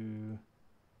to?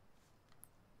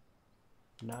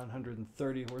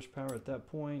 930 horsepower at that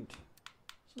point.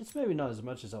 So it's maybe not as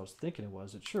much as I was thinking it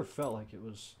was. It sure felt like it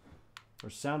was, or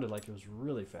sounded like it was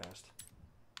really fast.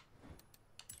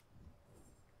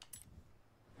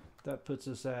 That puts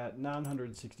us at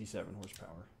 967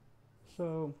 horsepower.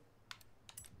 So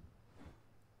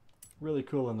really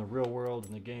cool in the real world.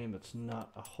 In the game, it's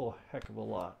not a whole heck of a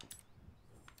lot.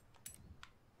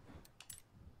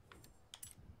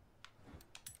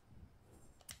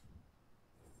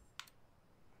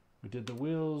 We did the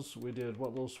wheels, we did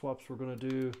what little swaps we're going to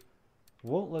do.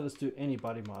 Won't let us do any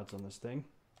body mods on this thing.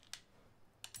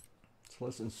 So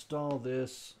let's install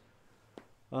this.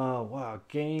 Wow,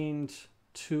 gained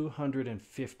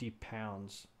 250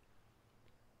 pounds.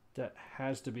 That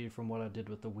has to be from what I did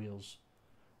with the wheels.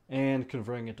 And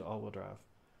converting it to all-wheel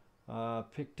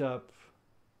drive. Picked up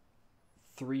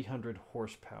 300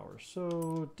 horsepower.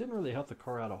 So it didn't really help the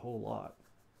car out a whole lot.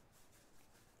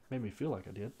 Made me feel like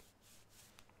I did.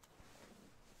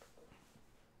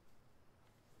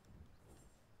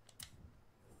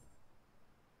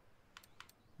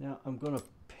 Now I'm going to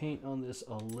paint on this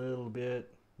a little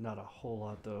bit. Not a whole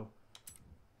lot though.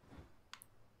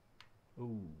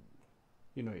 Ooh,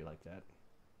 you know you like that.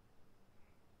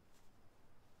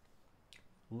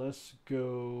 Let's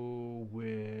go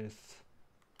with,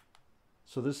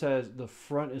 so this has, the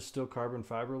front is still carbon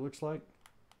fiber, looks like.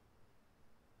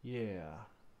 Yeah.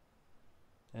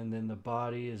 And then the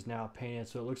body is now painted,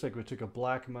 so it looks like we took a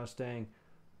black Mustang,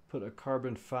 put a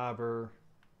carbon fiber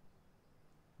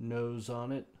nose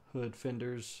on it, hood,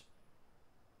 fenders,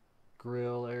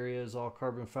 grill areas, all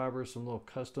carbon fiber, some little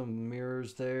custom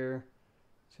mirrors there.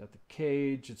 It's got the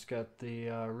cage, it's got the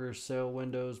rear sail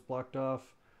windows blocked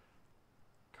off,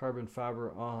 carbon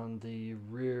fiber on the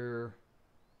rear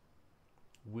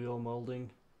wheel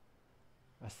molding.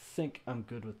 I think I'm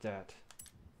good with that.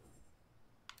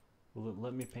 Will it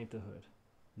let me paint the hood?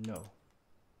 No.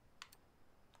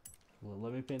 Will it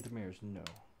let me paint the mirrors? No.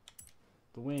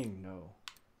 The wing? No.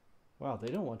 Wow,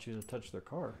 they don't want you to touch their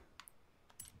car.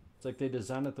 It's like they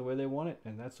designed it the way they want it,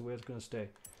 and that's the way it's going to stay.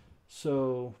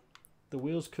 So the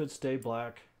wheels could stay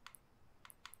black,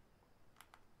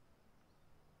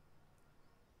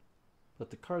 but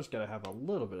the car's got to have a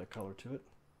little bit of color to it.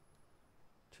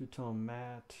 Two-tone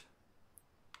matte.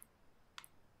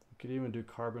 You could even do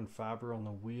carbon fiber on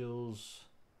the wheels.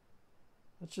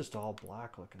 That's just all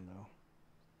black looking though.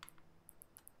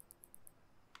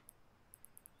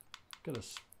 Gotta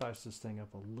spice this thing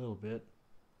up a little bit.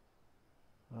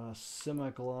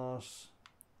 Semi-gloss,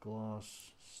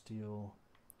 gloss, steel.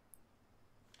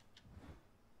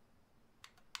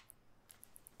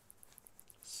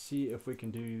 See if we can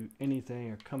do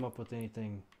anything or come up with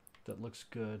anything that looks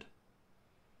good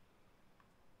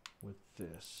with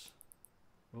this.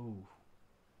 Ooh,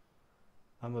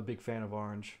 I'm a big fan of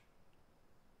orange.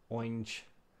 Orange.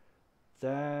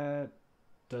 That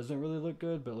doesn't really look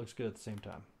good, but it looks good at the same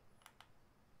time.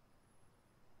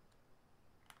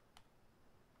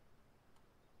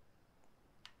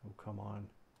 Oh, come on.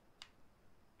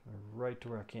 Right to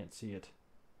where I can't see it.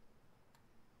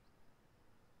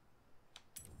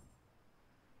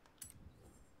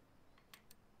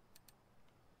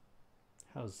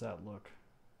 How's that look?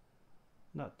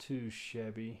 Not too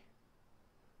shabby.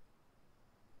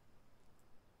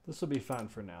 This will be fine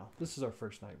for now. This is our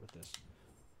first night with this.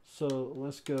 So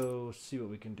let's go see what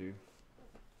we can do.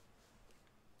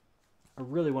 I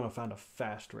really want to find a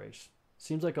fast race.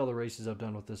 Seems like all the races I've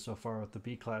done with this so far with the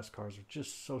B-class cars are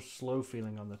just so slow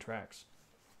feeling on the tracks.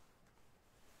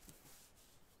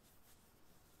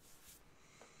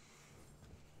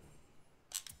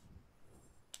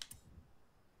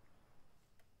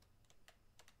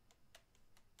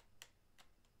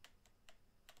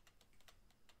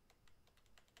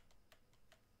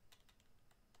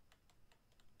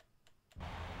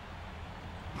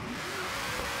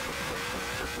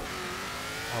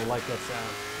 I like that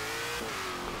sound.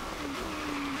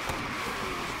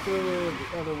 Let's go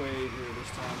the other way here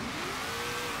this time.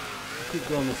 I keep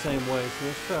going the same way, so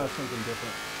let's try something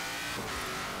different.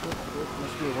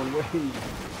 Let's do it one way.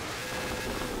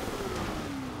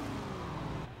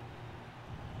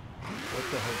 What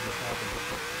the heck just happened?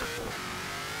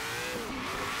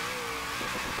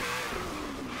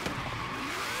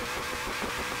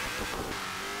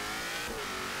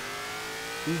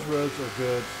 These roads are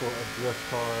good for a drift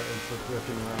car and for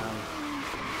drifting around.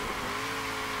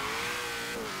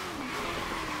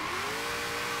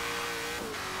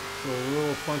 So a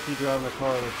little funky driving a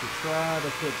car that you try to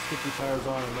put sticky tires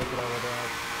on and make it all the way down.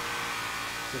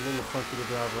 It's a little funky to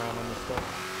drive around on this stuff.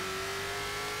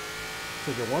 So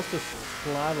it wants to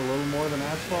slide a little more than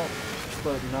asphalt,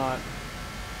 but not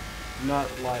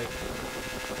like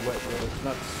wet roads,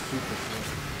 not super slick.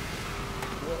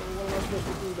 What am I supposed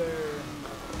to do there?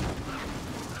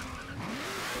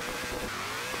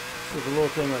 So the little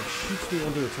thing like shoots me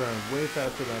into a turn way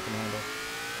faster than I can handle.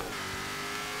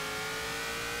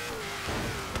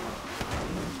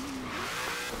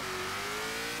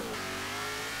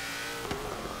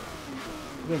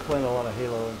 I've been playing a lot of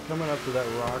Halo and coming up to that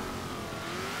rock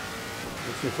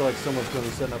makes me feel like someone's going to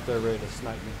be sitting up there ready to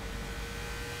snipe me.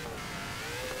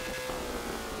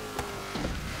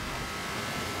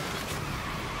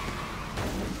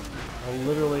 I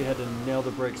literally had to nail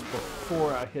the brakes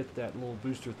before I hit that little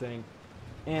booster thing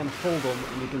and hold them,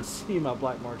 and you can see my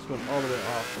black marks going all the way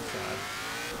off the side.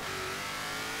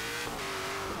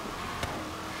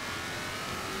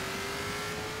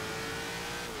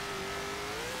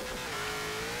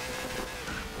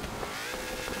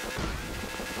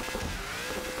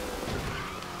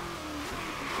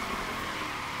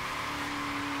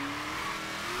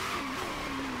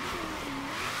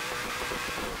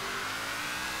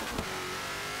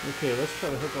 Okay, let's try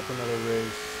to hook up another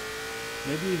race.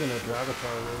 Maybe even a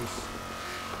Gravatar race.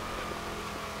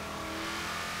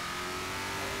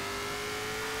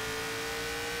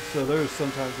 So there's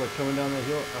sometimes like coming down the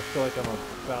hill, I feel like I'm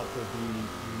about to be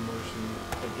motion,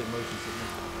 like get motion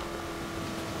sickness.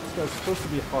 This guy's supposed to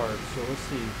be hard, so let's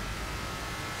see.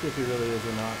 See if he really is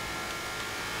or not.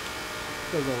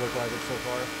 Doesn't look like it so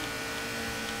far.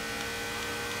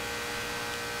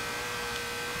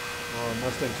 Oh,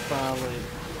 Mustang's finally.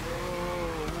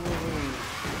 Whoa.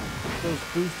 Those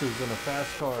boosters in a fast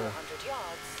car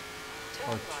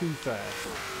are too fast.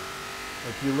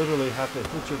 Like you literally have to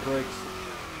hit your brakes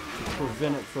to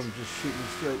prevent it from just shooting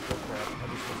straight. Oh crap, I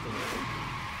just missed it.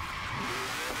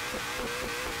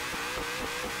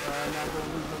 I'm not going to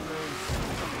lose the race.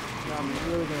 No, I'm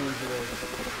really going to lose the race.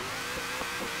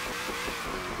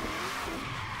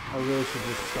 I really should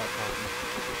just stop talking.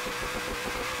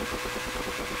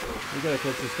 We gotta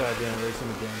catch this guy down and race him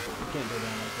again. We can't go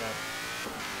down like that.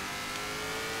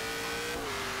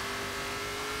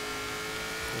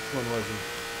 Which one was he?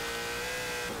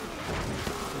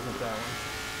 Wasn't that one.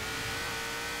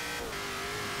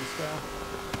 This guy?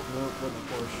 Nope, wasn't a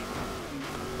Porsche.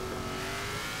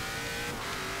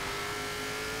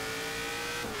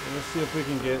 Well, let's see if we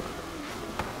can get,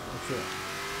 what's it?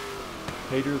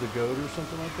 Hater the Goat or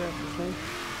something like that, his name?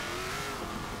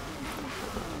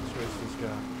 Let's race this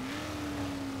guy.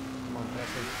 Come on,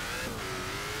 pass him.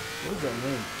 What is that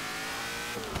name?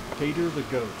 Hater the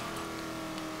Goat.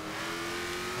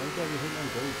 Why you gotta be hitting on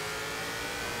goats?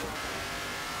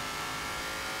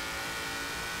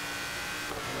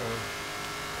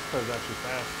 This car's actually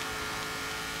fast.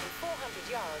 In 400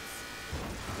 yards,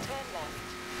 turn left.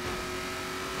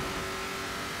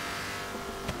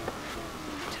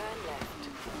 Turn left.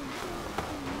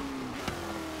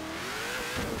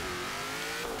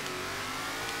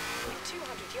 In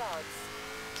 200 yards,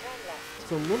 turn left.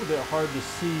 It's a little bit hard to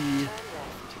see. Turn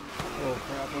left. Oh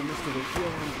crap, I missed it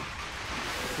again.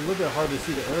 It's a little bit hard to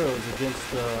see the arrows against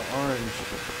the orange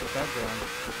background.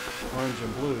 Orange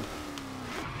and blue.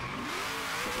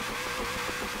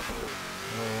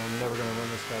 Oh, I'm never gonna run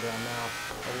this guy down now.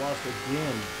 I lost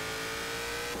again.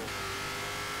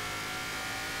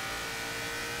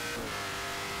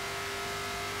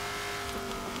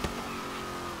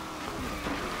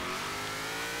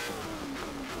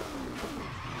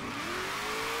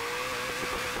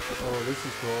 Oh, this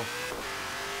is cool.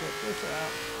 Check this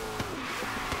out.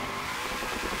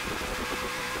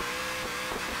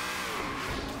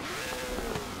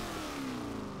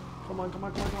 Come on, come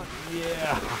on, come on, come on.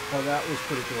 Yeah, oh, that was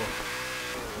pretty cool.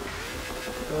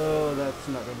 Oh, that's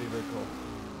not going to be very cool.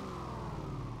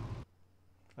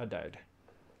 I died.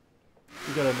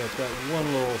 You gotta admit, that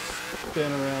one little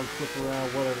spin around, flip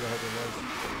around, whatever the heck it was.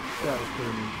 That was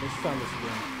pretty neat. Let's try this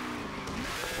again.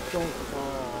 Don't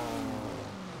fall.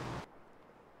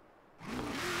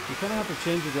 You kind of have to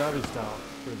change your driving style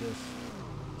for this.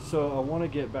 So I want to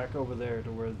get back over there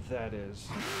to where that is.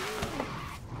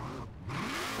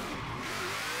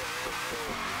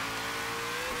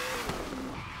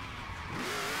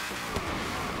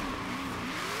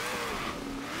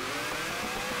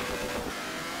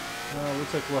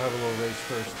 Looks like we'll have a little race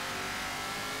first.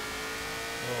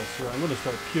 Oh, sure. I'm going to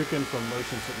start puking from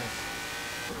motion sickness.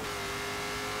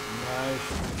 Nice.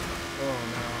 Oh,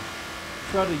 no.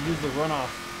 Try to use the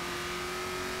runoff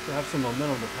to have some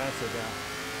momentum to pass it down.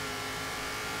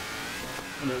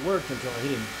 And it worked until I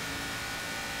hit him.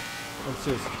 I'm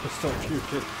serious. I start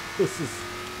puking. This is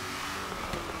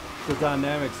the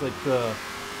dynamics, like the...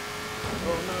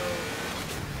 Oh,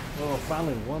 no. Oh,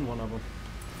 finally won one of them.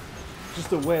 Just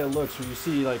the way it looks, where you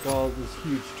see like all this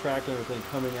huge track and everything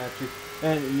coming at you,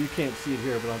 and you can't see it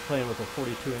here, but I'm playing with a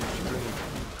 42-inch screen,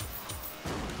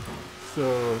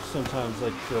 so sometimes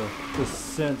like the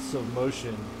sense of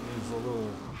motion is a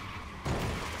little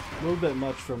bit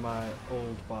much for my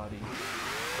old body.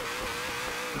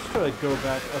 Let's try to go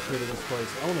back up here to this place.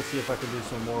 I want to see if I can do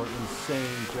some more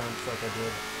insane jumps like I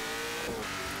did.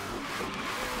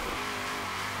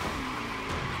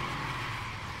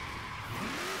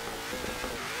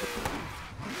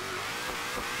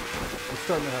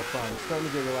 Starting to have fun. Starting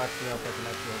to get relaxed enough I can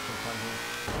actually have some fun here.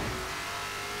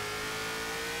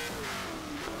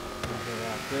 Look at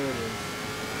that. There it is.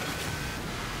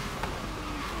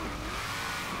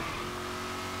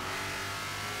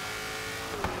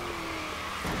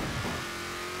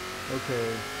 Okay.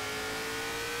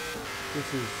 This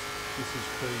is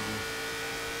crazy.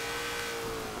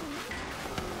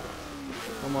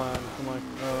 Come on, come on.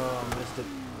 Oh, I missed it.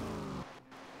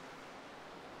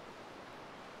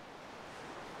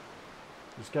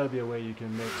 There's got to be a way you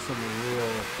can make some real,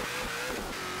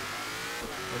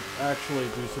 like actually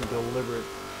do some deliberate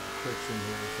friction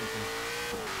here or something.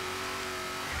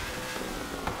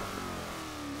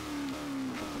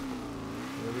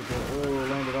 There we go. Oh,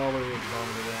 landed all the way at the bottom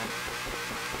of the ramp.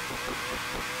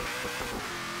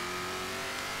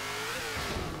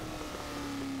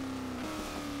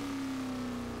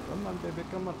 Come on, baby,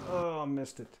 come on. Oh, I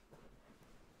missed it.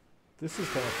 This is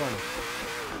kind of fun.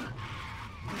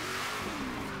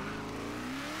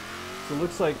 So it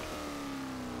looks like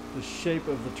the shape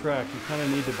of the track, you kind of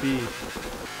need to be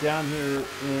down here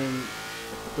in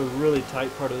the really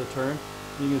tight part of the turn.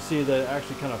 You can see that it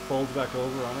actually kind of folds back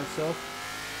over on itself,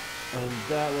 and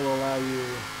that will allow you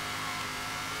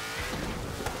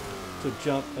to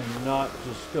jump and not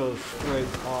just go straight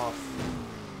off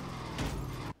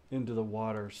into the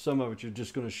water. Some of it you're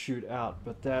just going to shoot out,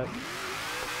 but that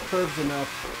curves enough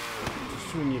to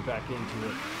swing you back into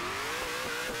it.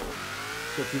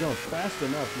 So if you don't fast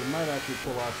enough, you might actually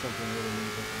pull off something really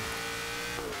neat looking.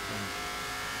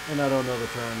 And I don't know the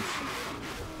turns.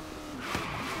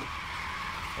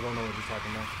 I don't know what just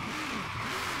happened there.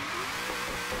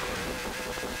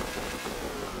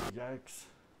 Yikes.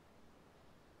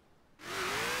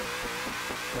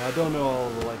 Now, I don't know all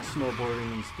the like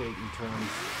snowboarding and skating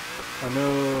terms. I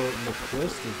know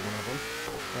McTwist is one of them.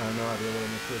 I have no idea what a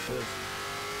McTwist is.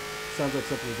 Sounds like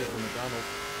something you get from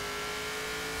McDonald's.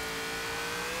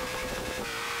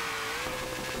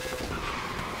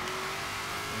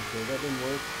 Okay, that didn't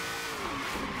work.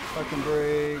 Fucking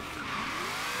brake.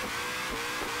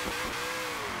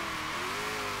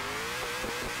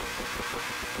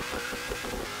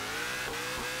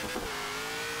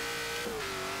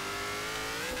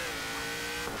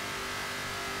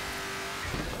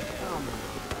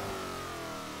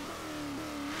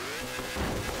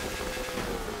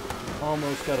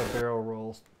 Almost got a barrel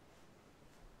roll.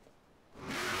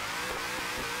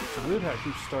 It's weird how it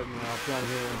keeps starting off down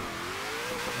here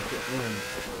at the end.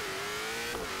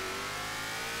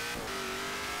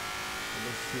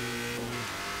 Let's see.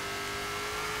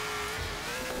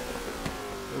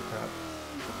 Oh crap.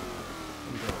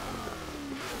 Okay.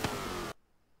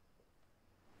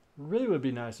 Really would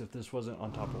be nice if this wasn't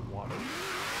on top of water.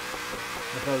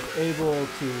 If I was able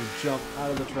to jump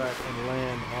out of the track and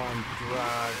land on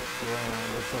dry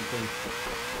ground or something,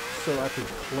 so I could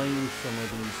claim some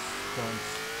of these stunts.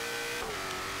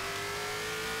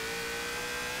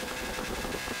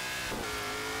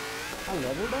 I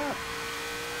leveled up.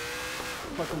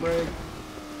 Fucking brake.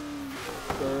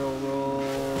 Barrel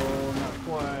roll, not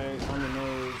quite, on the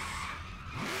nose.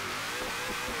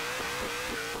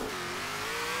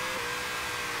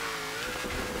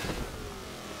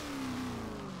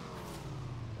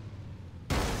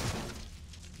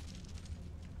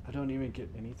 I don't even get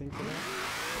anything for that.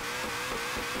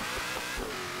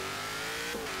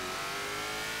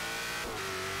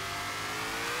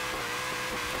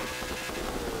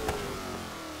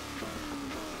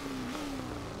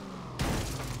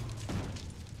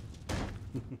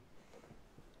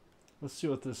 Let's see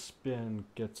what this spin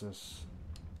gets us.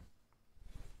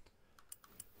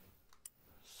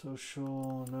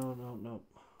 Social, no.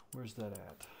 Where's that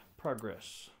at?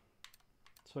 Progress.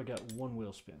 So I got one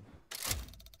wheel spin.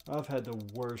 I've had the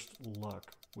worst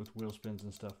luck with wheel spins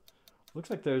and stuff. Looks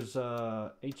like there's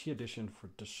HE edition for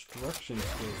destruction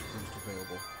skills boost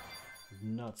available. I've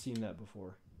not seen that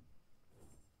before.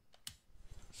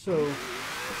 So,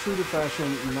 true to fashion,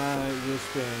 my wheel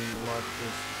spin luck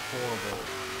is horrible.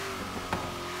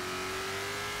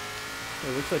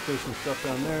 It looks like there's some stuff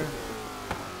down there.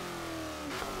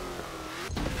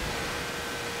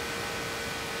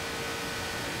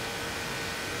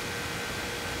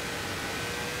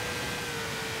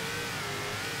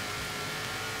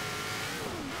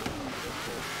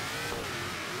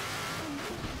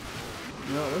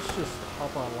 You know, let's just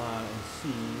hop online and see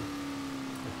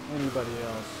if anybody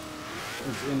else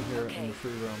is in here in the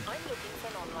free room. I'm looking for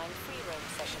an online free roam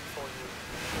session for you.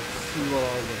 See what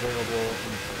all is available in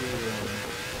the free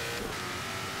room.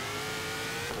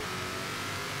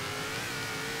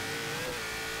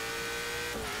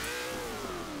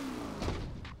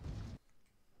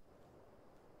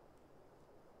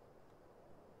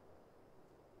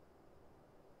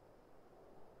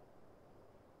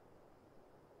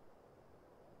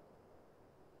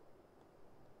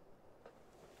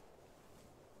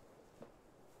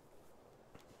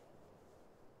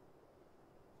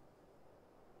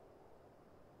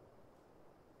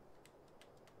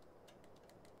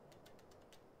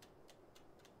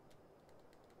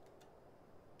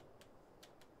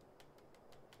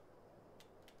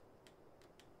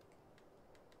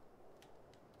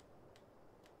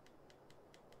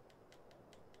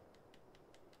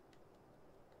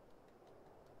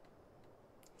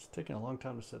 taking a long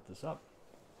time to set this up.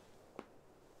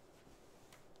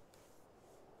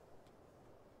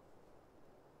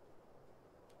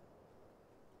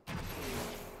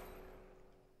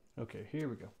 Okay, here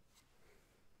we go.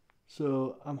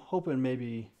 So I'm hoping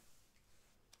maybe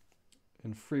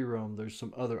in free roam there's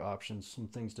some other options, some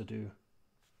things to do.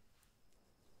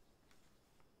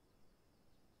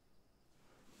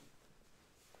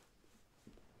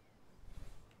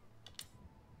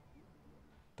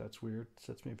 That's weird.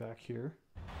 Sets me back here.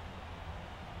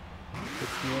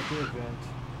 Puts me at the event.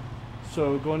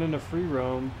 So going into free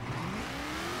roam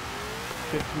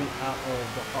kicked me out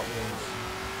of the Hotwheels.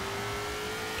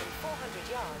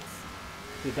 400 yards.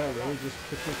 Did that really just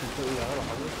kick me completely out of the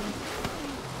Hotwheels?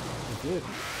 It did.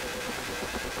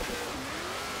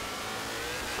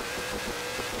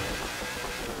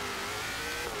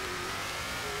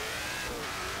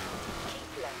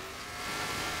 Keep left.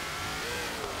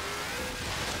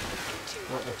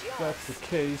 Well, 200 if yards. that's the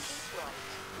case,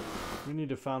 Right. we need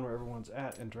to find where everyone's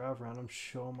at and drive around them,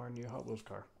 show them our new Hot Wheels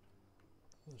car.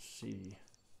 Let's see.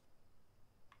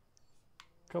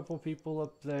 Couple people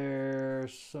up there,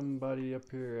 somebody up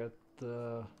here at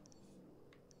the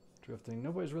drifting.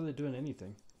 Nobody's really doing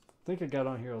anything. I think I got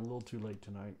on here a little too late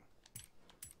tonight.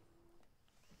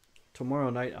 Tomorrow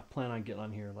night, I plan on getting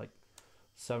on here like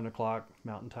 7 o'clock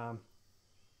Mountain Time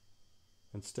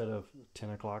instead of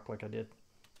 10 o'clock like I did.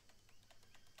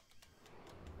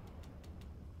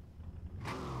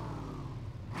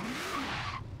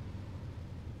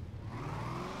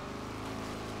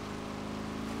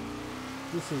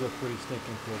 This is a pretty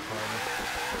stinking cool car.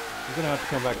 We're gonna have to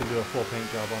come back and do a full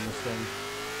paint job on this thing.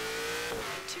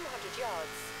 200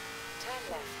 yards. Turn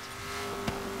left.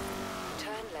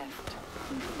 Turn left.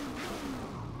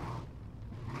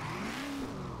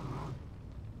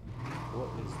 What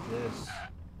is this?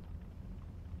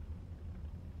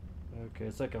 Okay,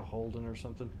 it's like a Holden or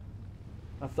something.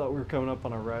 I thought we were coming up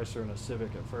on a Ricer and a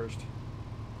Civic at first.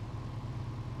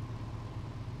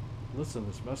 Listen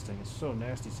to this Mustang, it's so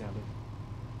nasty sounding.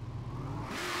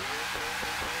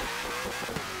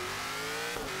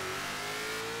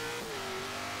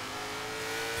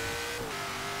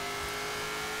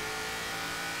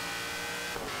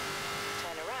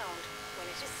 Turn around when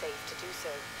it is safe to do so.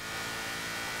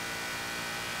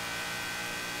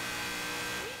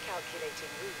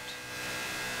 Recalculating route.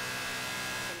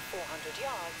 In 400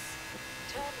 yards,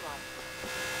 turn right.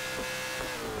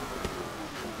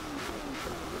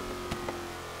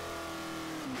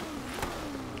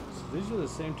 So these are the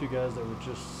same two guys that were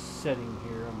just sitting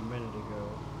here a minute ago.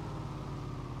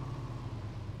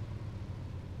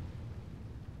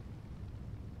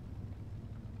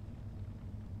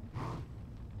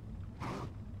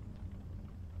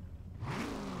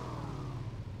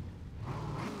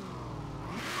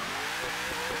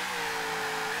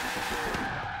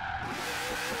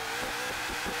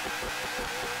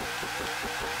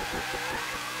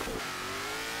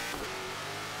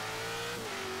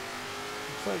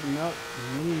 Looks like not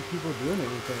many people doing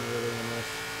anything really in this.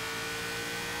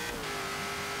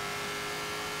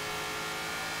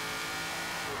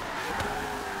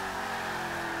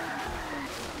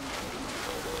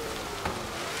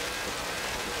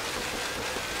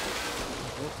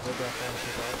 Oh, hold that down,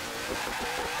 take off.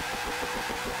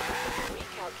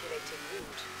 Recalculating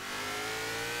route.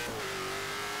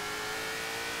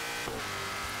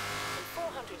 In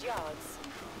 400 yards,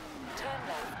 turn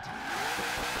left.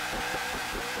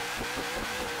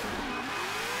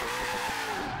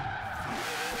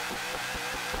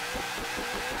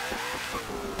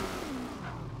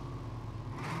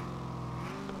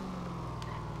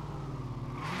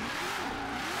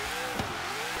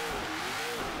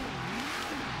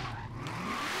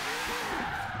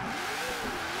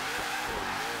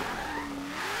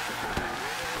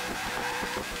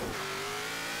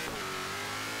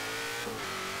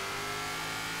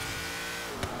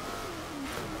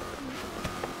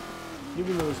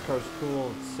 Even though this car's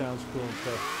cool, it sounds cool and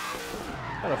stuff,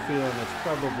 I got a feeling it's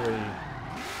probably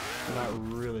not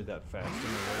really that fast in the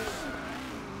race.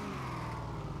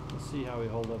 Let's see how we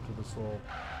hold up to this little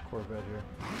Corvette here.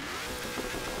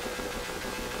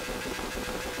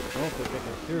 I don't think I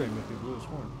could hear him if he blew his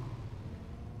horn.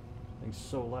 Thing's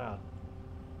so loud.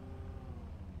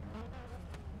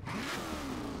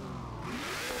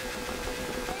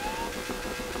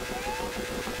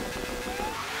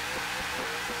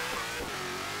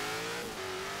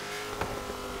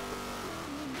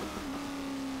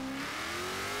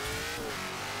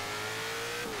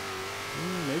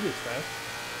 Maybe it's fast.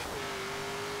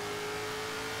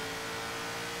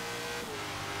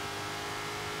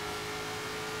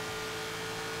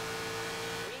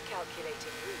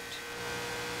 Recalculating route.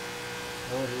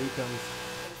 Oh, here he comes.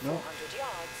 In No. 400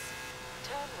 yards,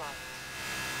 turn right.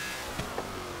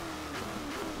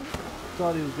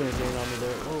 Thought he was gonna gain on me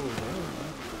there. Oh, damn, man.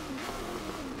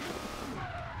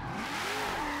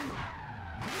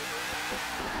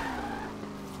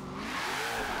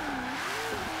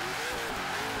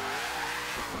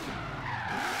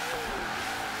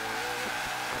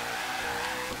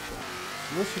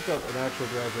 Let's look up an actual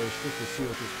drag race just to see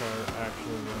what this car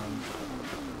actually runs.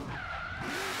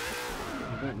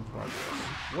 Event in progress.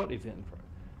 What event in progress?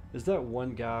 Is that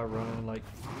one guy running like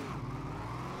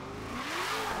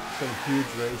some huge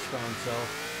race by himself?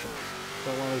 Is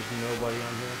that why there's nobody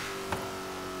on here?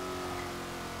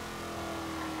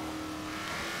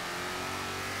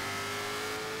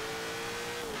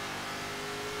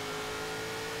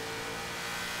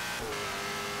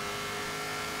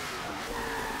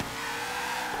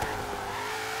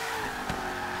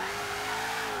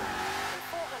 In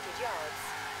 400 yards,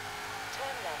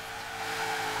 turn left.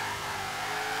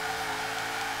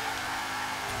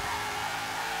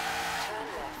 Turn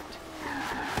left.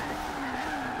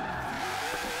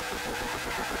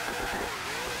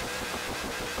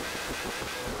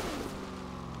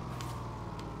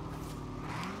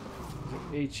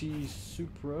 HE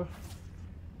Supra.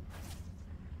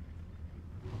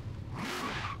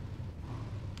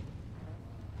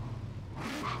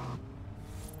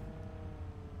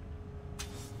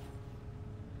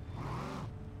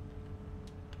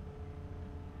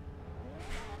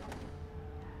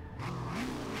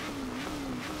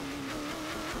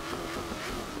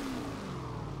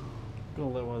 Gonna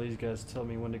let one of these guys tell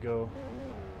me when to go.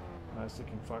 Nice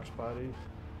looking fox body.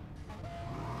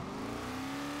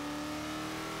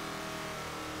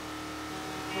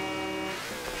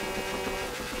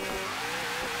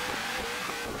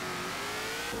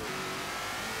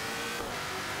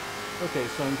 Okay,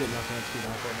 so I'm getting nothing on speed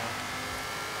off right now.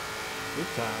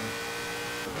 Good time.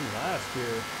 I'm last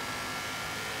here.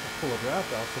 I'll pull a draft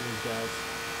off some of these guys.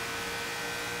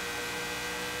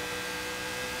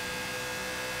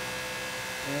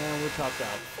 And we're topped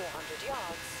out. 400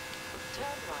 yards,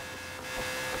 turn right.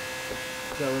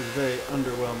 That was very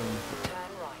underwhelming.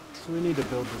 Turn right. So we need to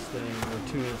build this thing or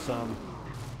tune it some.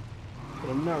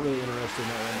 But I'm not really interested in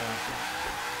that right now.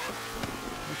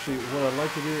 Actually, what I'd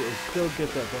like to do is go get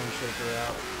that bone shaker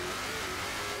out.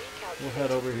 We'll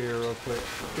head over here real quick.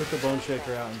 Get the bone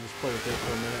shaker out and just play with it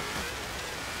for a minute.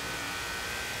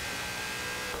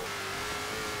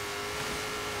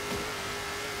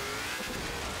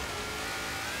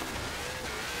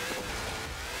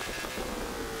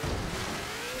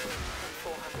 In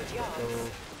 400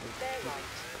 yards, bear right.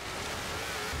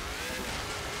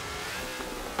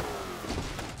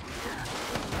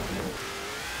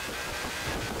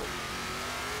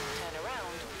 Turn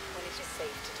around when it is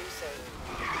safe to do so.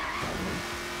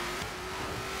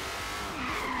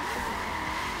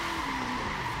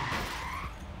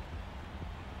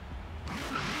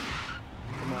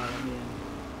 Come on, I'm in.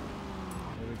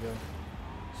 There we go.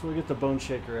 So we get the bone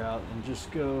shaker out and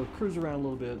just go cruise around a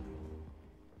little bit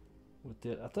with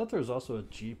it. I thought there was also a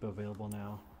Jeep available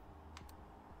now.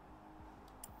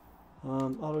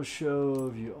 Auto show,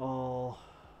 view all.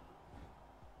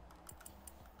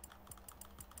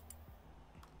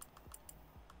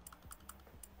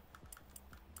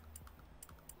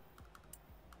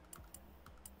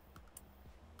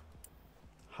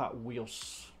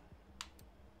 Hotwheels.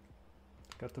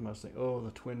 Got the Mustang. Oh, the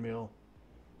twin mill.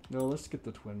 No, let's get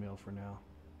the twin mill for now.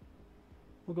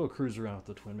 We'll go cruise around with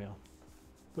the twin mill.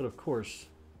 But of course,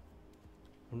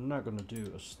 I'm not going to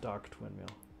do a stock twin mill.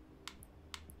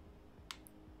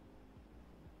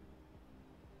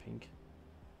 Pink.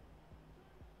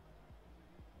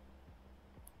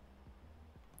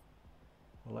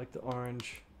 I like the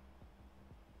orange.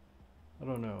 I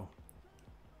don't know.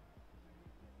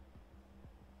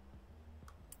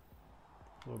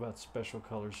 What about special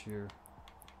colors here?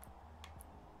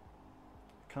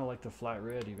 Kind of like the flat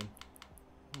red even.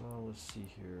 Well, let's see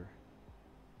here.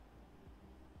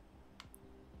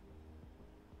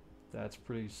 That's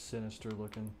pretty sinister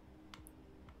looking.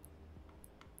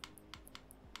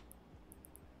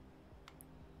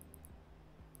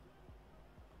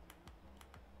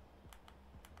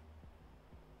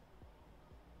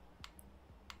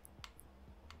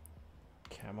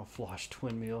 Camouflage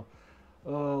twin meal.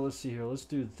 Oh, let's see here. Let's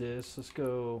do this. Let's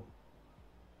go.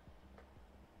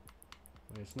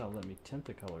 Wait, it's not letting me tint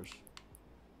the colors.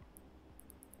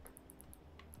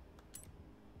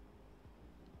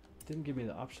 Didn't give me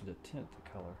the option to tint the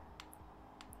color.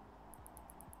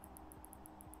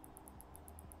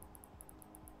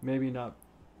 Maybe not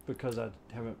because I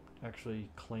haven't actually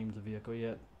claimed the vehicle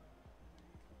yet.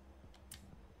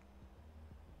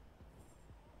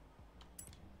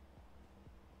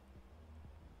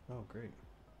 Oh, great.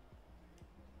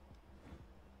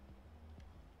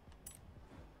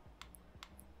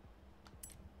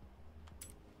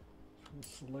 So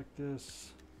let's select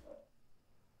this.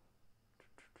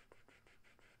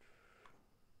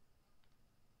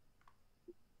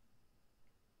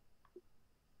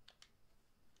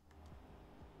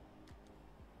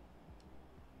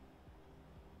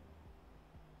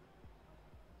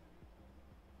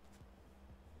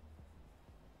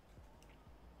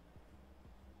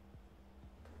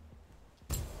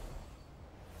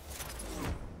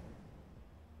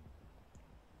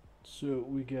 So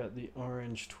we got the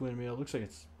orange twin wheel. Looks like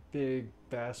it's big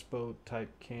bass boat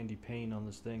type candy paint on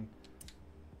this thing.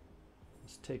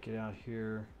 Let's take it out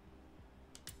here.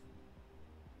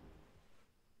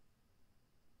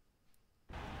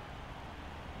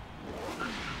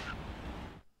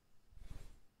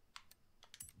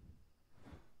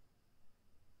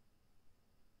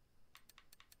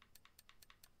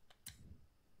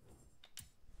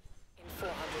 In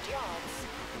 400 yards,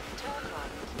 turn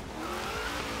right.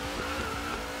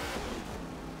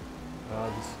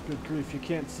 This good grief, you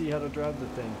can't see how to drive the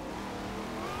thing.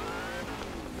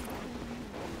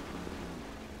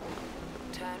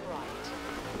 Turn right.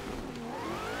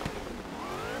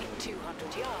 In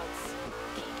 200 yards,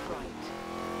 keep right.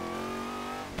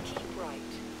 Keep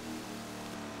right.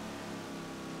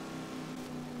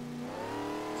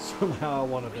 Somehow I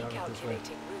want to drive it this way, Recalculating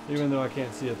route. even though I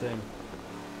can't see a thing.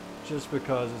 Just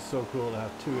because it's so cool to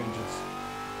have two engines.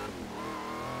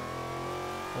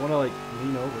 I want to like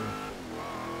lean over.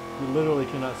 You literally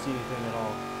cannot see anything at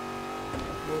all.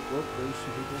 Whoop, whoop, there's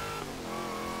some people.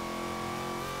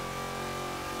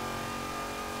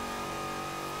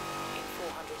 In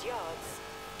 400 yards,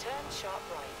 turn sharp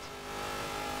right.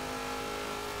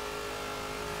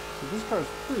 So this car is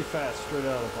pretty fast straight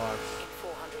out of the box, In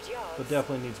 400 yards, but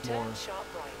definitely needs more. turn sharp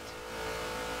right.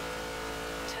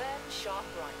 Turn sharp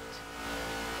right.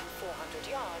 In 400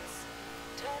 yards,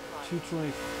 turn right.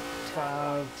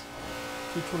 225,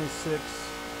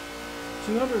 226,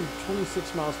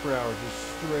 226 miles per hour,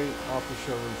 just straight off the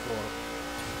showroom floor.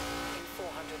 In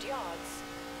 400 yards,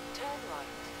 turn right.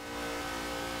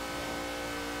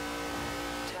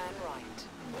 Turn right.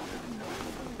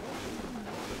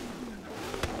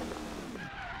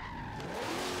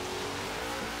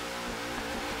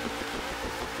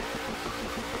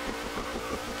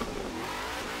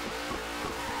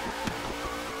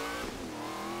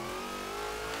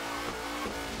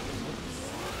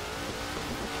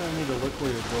 I need to look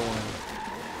where you're going.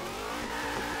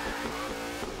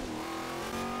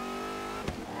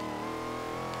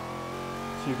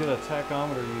 So you get a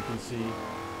tachometer you can see. You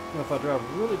know, if I drive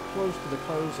really close to the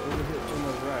cars over here on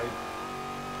the right,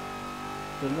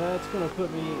 then that's going to put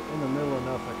me in the middle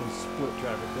enough I can split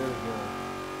traffic. There we go.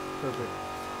 Perfect.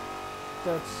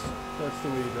 That's the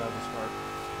way you drive this car.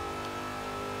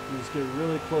 You just get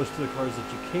really close to the cars that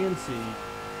you can see,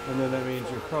 and then that means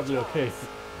you're probably okay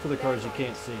for the cars you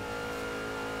can't see.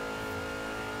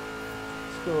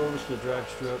 Let's go over to the drag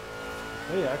strip.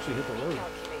 Hey, I actually hit the road.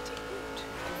 Recalculating route.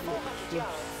 In 400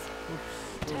 yards,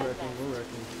 Oops. We're wrecking, we're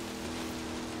wrecking.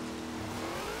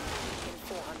 in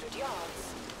 400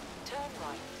 yards, turn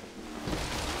right.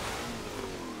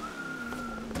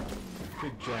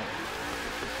 Big jump.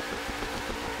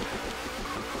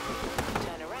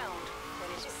 Turn around when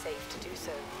it is safe to do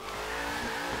so.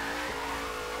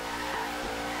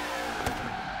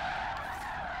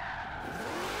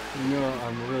 You know,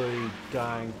 I'm really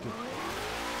dying to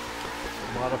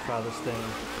modify this thing.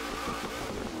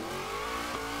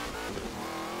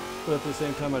 But at the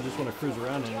same time, I just want to cruise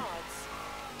around in it. Yards,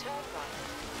 turn right.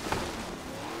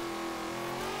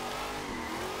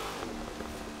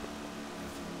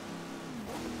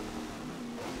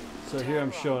 So here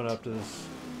I'm showing up to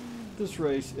this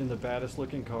race in the baddest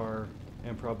looking car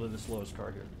and probably the slowest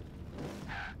car here.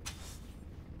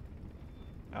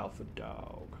 Alpha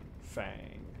Dog,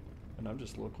 Fang, and I'm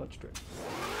just a little clutch trick.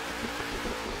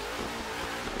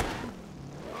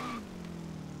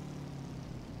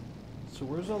 So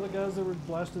where's all the guys that were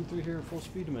blasting through here at full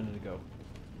speed a minute ago?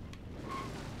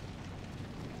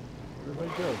 Where'd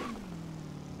everybody go?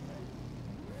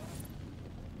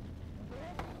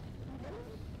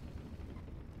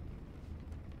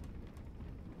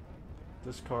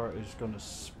 This car is going to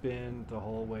spin the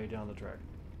whole way down the track.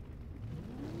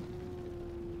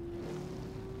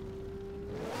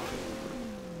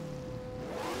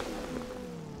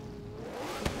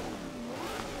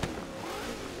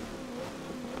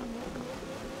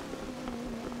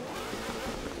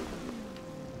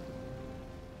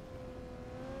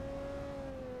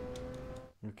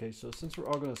 Okay, so since we're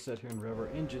all going to sit here and rev our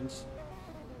engines,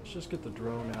 let's just get the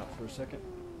drone out for a second.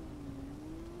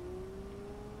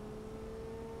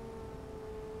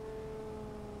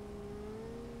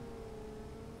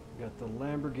 got the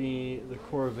Lamborghini, the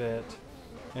Corvette,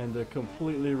 and the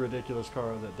completely ridiculous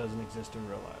car that doesn't exist in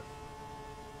real life.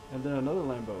 And then another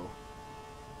Lambo.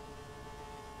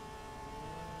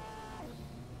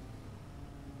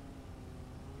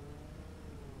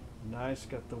 Nice,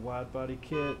 got the wide body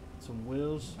kit, some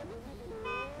wheels.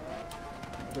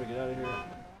 Gotta get out of here.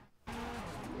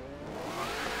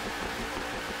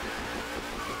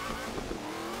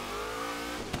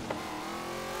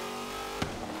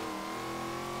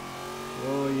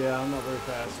 Oh yeah, I'm not very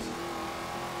fast.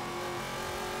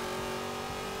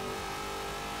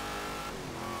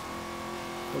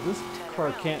 Well, this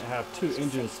car can't have two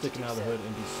engines sticking out of the hood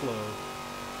and be slow.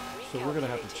 So we're gonna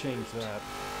have to change that.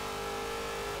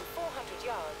 In 400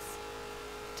 yards,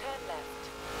 turn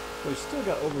left. We've still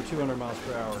got over 200 miles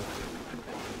per hour.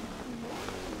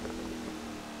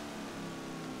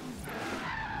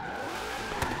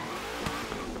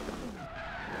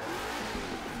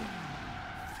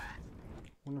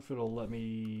 Wonder if it'll let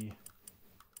me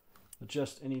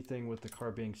adjust anything with the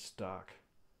car being stock.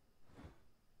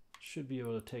 Should be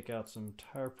able to take out some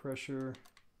tire pressure.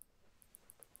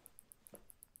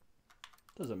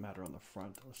 Doesn't matter on the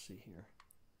front. Let's see here.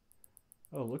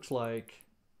 Oh, looks like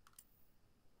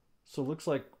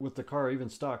with the car even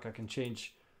stock, I can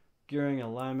change gearing,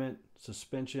 alignment,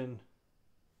 suspension.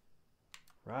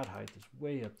 Ride height is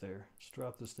way up there. Let's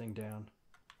drop this thing down.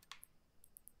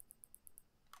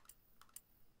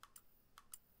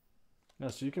 Yeah,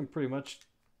 so you can pretty much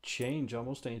change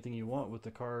almost anything you want with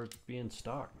the car being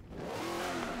stock.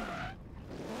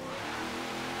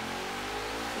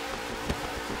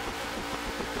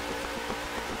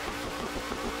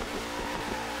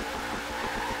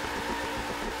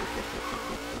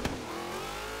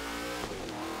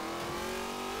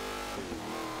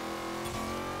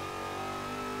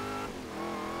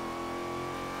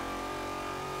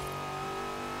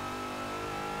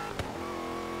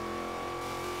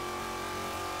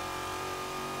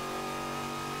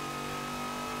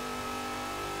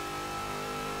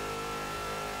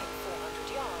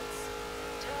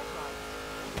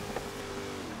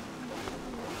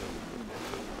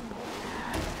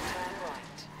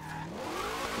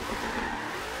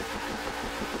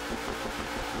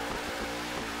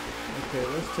 Okay,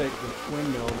 let's take the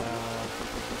twin mill now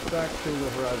back to the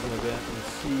Horizon event and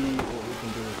see what we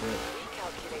can do with it.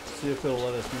 See if it'll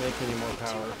let us make any more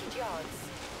power,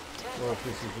 or if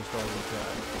this is just all we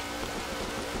got.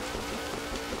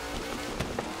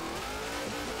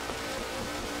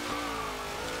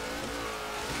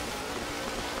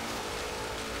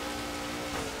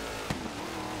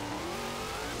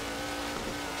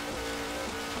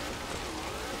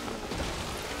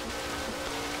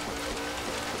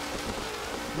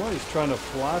 He's trying to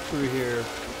fly through here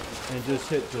and just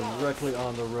hit directly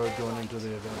on the road going into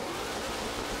the event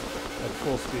at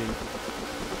full speed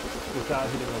without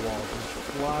hitting the wall.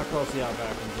 Just fly across the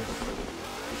outback and just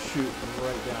shoot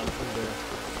right down through there.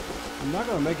 I'm not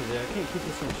going to make it there. I can't keep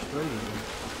this thing straight even.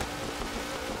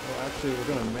 Well, actually, we're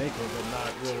going to make it, but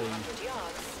not really.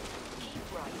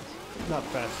 Not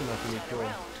fast enough to get through.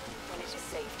 When it is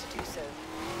safe to do so.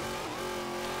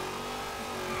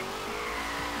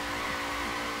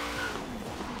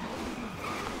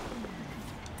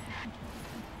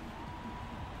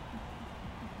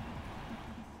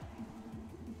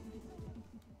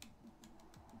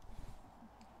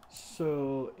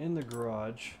 So in the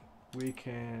garage, we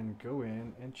can go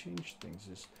in and change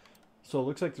things. So it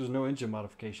looks like there's no engine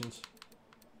modifications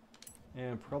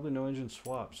and probably no engine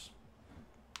swaps.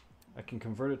 I can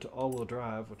convert it to all-wheel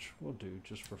drive, which we'll do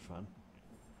just for fun.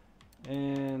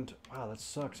 And wow, that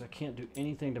sucks. I can't do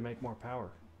anything to make more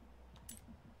power.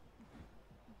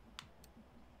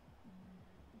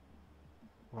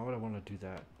 Why would I want to do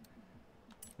that?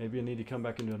 Maybe I need to come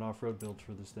back into an off-road build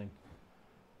for this thing.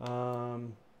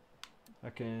 I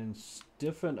can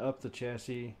stiffen up the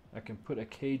chassis. I can put a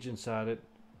cage inside it.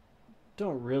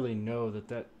 Don't really know that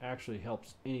that actually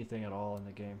helps anything at all in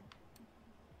the game.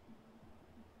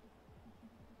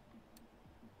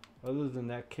 Other than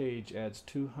that cage adds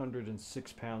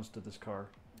 206 pounds to this car.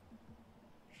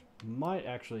 Might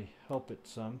actually help it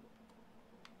some.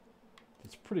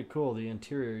 It's pretty cool, the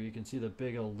interior. You can see the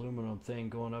big aluminum thing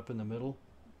going up in the middle.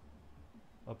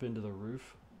 Up into the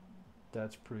roof.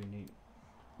 That's pretty neat.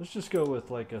 Let's just go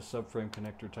with like a subframe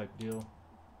connector type deal.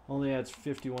 Only adds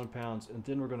 51 pounds, and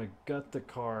then we're going to gut the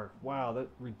car. Wow, that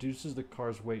reduces the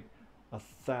car's weight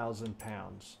 1,000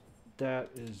 pounds.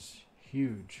 That is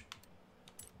huge.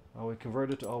 We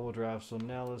converted to all-wheel drive, so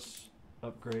now let's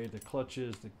upgrade the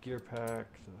clutches, the gear pack,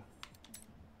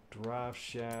 the drive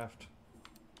shaft,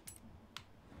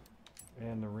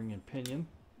 and the ring and pinion.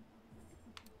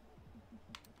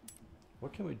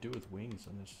 What can we do with wings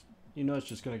on this? You know, it's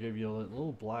just going to give you a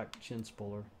little black chin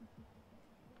spoiler.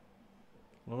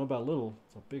 I don't know about little.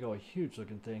 It's a big old huge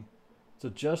looking thing. It's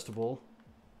adjustable.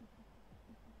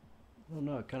 I don't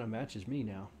know. It kind of matches me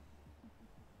now.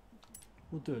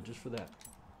 We'll do it just for that.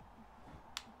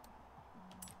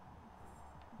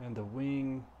 And the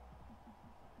wing.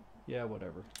 Yeah,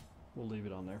 whatever. We'll leave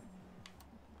it on there.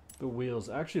 The wheels.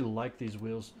 I actually like these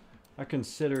wheels. I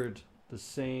considered the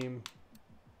same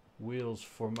wheels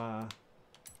for my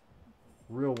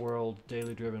real world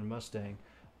daily driven Mustang.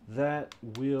 That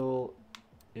wheel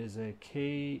is a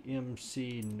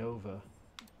KMC Nova,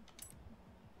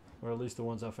 or at least the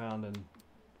ones I found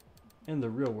in the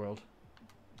real world.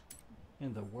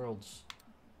 In the world's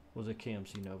was a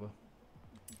KMC Nova.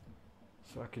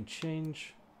 So I can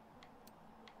change.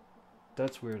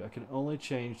 That's weird. I can only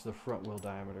change the front wheel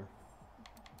diameter,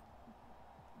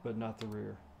 but not the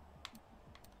rear.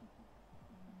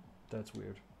 That's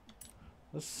weird.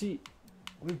 Let's see.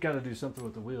 We've got to do something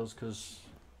with the wheels because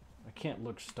I can't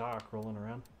look stock rolling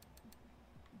around.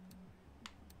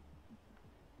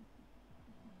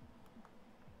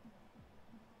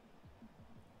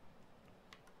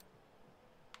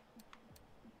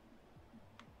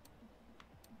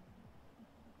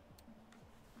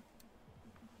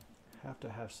 Have to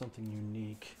have something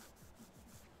unique.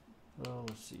 Oh,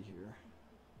 let's see here.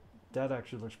 That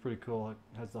actually looks pretty cool. It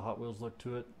has the Hot Wheels look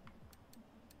to it.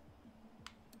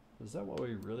 Is that what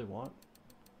we really want?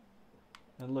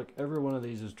 And look, every one of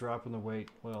these is dropping the weight.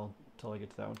 Well, until I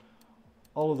get to that one.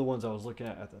 All of the ones I was looking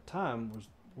at the time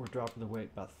were dropping the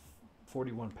weight about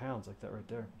 41 pounds, like that right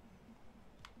there.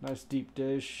 Nice deep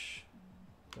dish.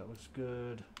 That looks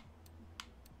good.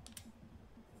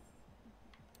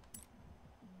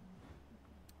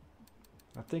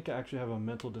 I think I actually have a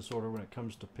mental disorder when it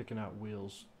comes to picking out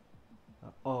wheels. I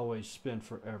always spin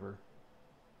forever.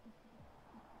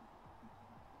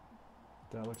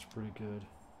 That looks pretty good.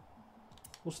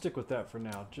 We'll stick with that for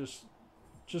now, just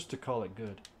to call it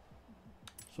good.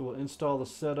 So we'll install the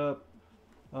setup.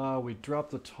 We drop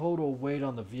the total weight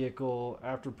on the vehicle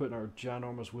after putting our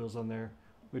ginormous wheels on there.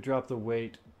 We drop the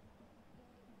weight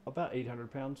about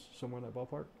 800 pounds, somewhere in that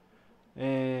ballpark.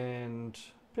 And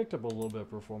picked up a little bit of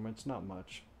performance, not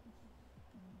much.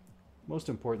 Most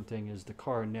important thing is the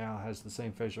car now has the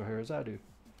same facial hair as I do.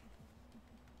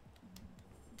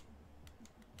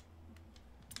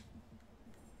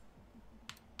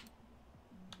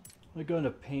 I go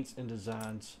into paints and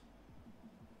designs.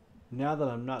 Now that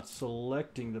I'm not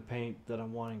selecting the paint that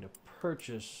I'm wanting to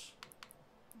purchase,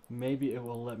 maybe it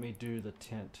will let me do the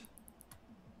tint.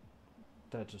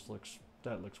 That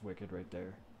looks wicked right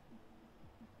there.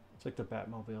 It's like the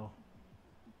Batmobile.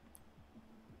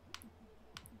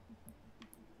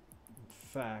 In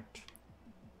fact,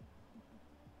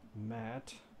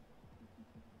 matte,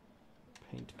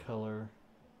 paint color,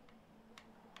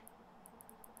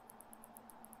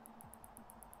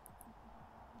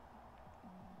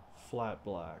 flat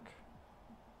black.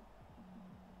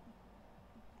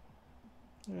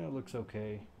 Yeah, it looks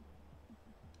okay.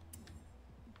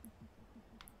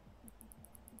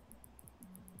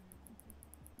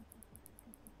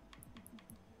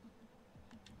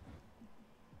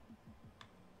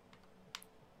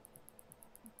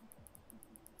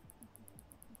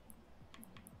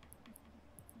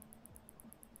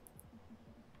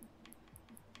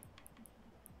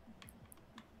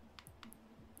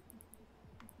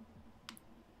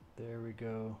 There we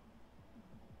go.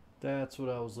 That's what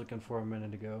I was looking for a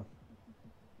minute ago.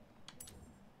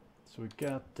 So we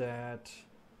got that.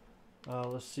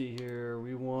 Let's see here.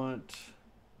 We want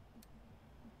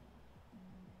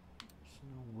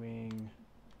no wing.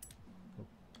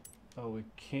 Oh, we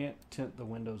can't tint the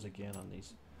windows again on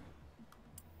these.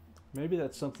 Maybe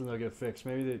that's something they'll get fixed.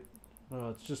 Maybe they. No,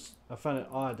 it's just I find it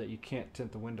odd that you can't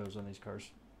tint the windows on these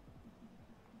cars.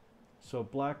 So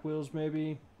black wheels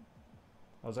maybe.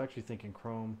 I was actually thinking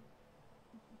chrome.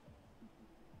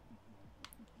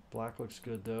 Black looks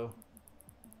good though.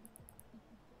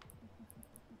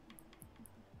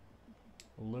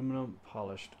 Aluminum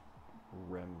polished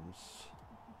rims.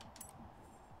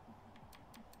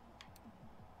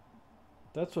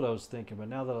 That's what I was thinking, but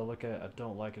now that I look at it, I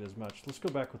don't like it as much. Let's go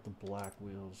back with the black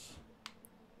wheels.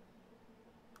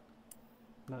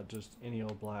 Not just any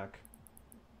old black.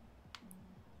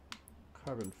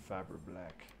 Carbon fiber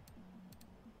black.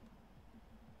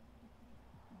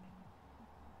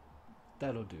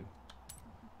 That'll do.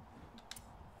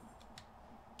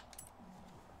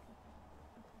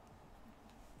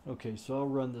 Okay, so I'll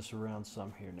run this around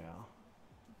some here now.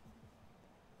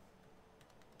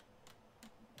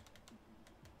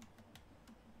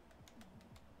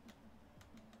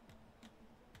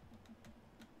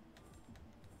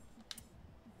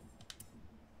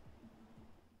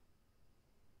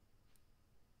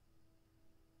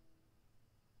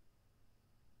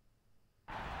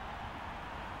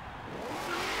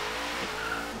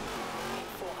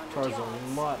 car's a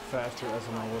lot faster as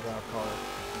an all-wheel drive car.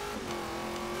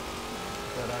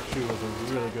 That actually was a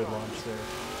really good launch there.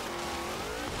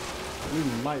 We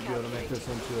might be able to make this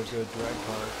into a good drag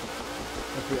car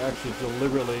if we actually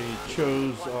deliberately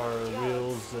chose our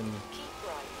wheels and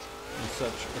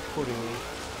such accordingly.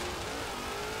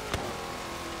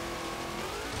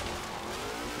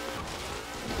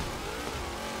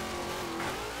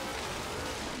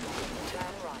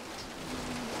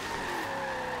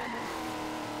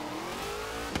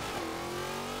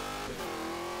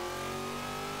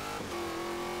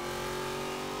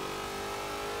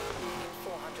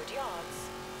 Yards,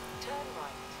 turn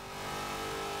right.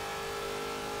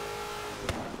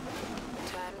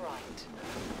 Turn right.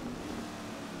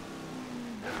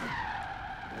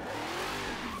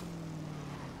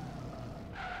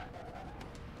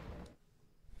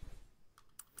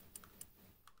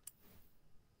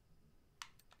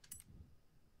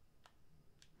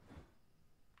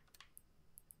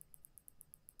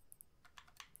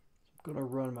 I'm gonna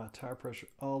run my tire pressure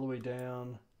all the way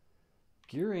down.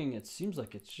 Gearing, it seems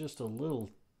like it's just a little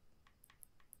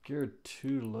geared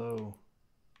too low.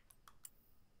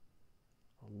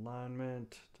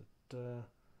 Alignment.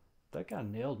 That guy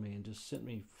nailed me and just sent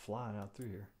me flying out through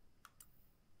here.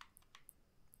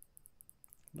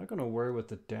 I'm not going to worry with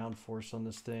the downforce on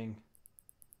this thing.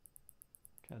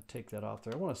 Kind of take that off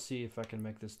there. I want to see if I can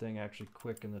make this thing actually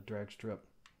quick in the drag strip.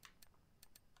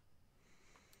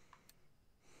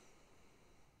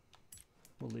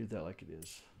 We'll leave that like it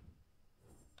is.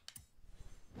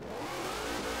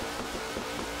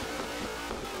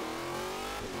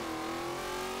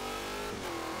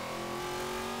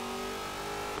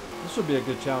 This would be a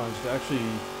good challenge to actually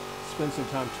spend some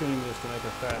time tuning this to make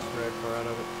a fast drag car out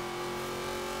of it.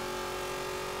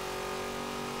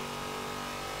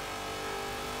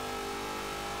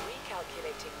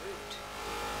 Recalculating route.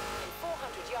 In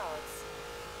 400 yards,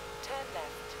 turn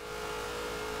left.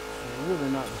 They're really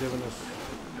not giving us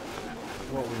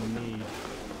what we need.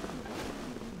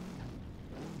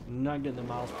 I'm not getting the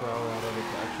miles per hour out of it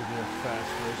to actually be a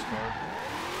fast race car.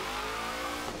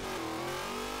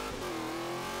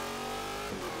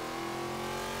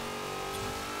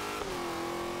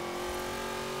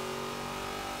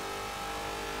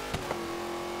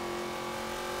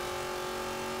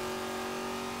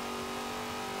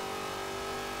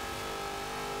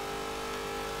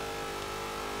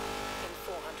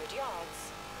 Yards,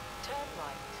 turn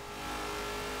right.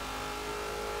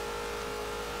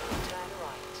 Turn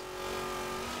right.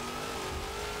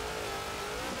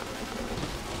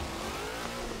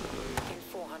 In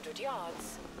 400 yards,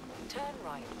 turn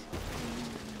right.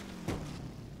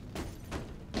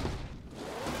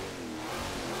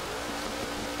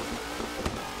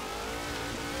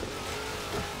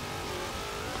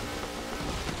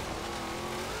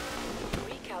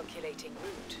 Recalculating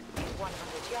route in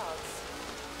 100 yards.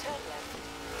 Turn left.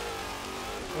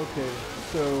 Okay,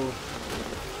 so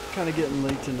kind of getting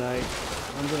late tonight.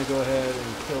 I'm going to go ahead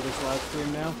and kill this live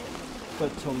stream now.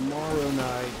 But tomorrow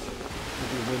night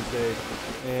will be Wednesday,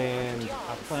 and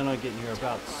I plan on getting here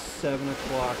about 7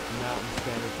 o'clock Mountain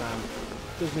Standard Time.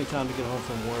 Gives me time to get home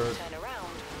from work,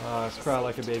 cry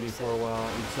like a baby for a while,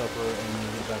 eat supper, and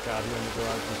then get back out here in the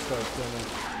garage and start filming.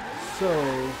 So,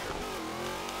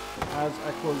 as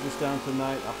I close this down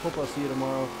tonight, I hope I'll see you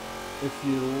tomorrow. If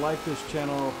you like this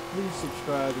channel, please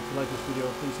subscribe. If you like this video,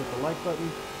 please hit the like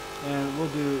button. And we'll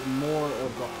do more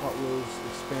of the Hot Wheels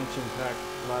expansion pack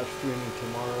live streaming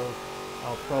tomorrow.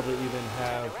 I'll probably even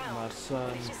have my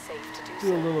son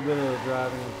do a little bit of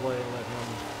driving and play and let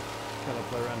him kind of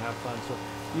play around and have fun. So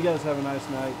you guys have a nice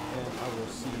night, and I will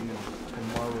see you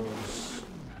tomorrow.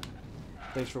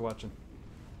 Thanks for watching.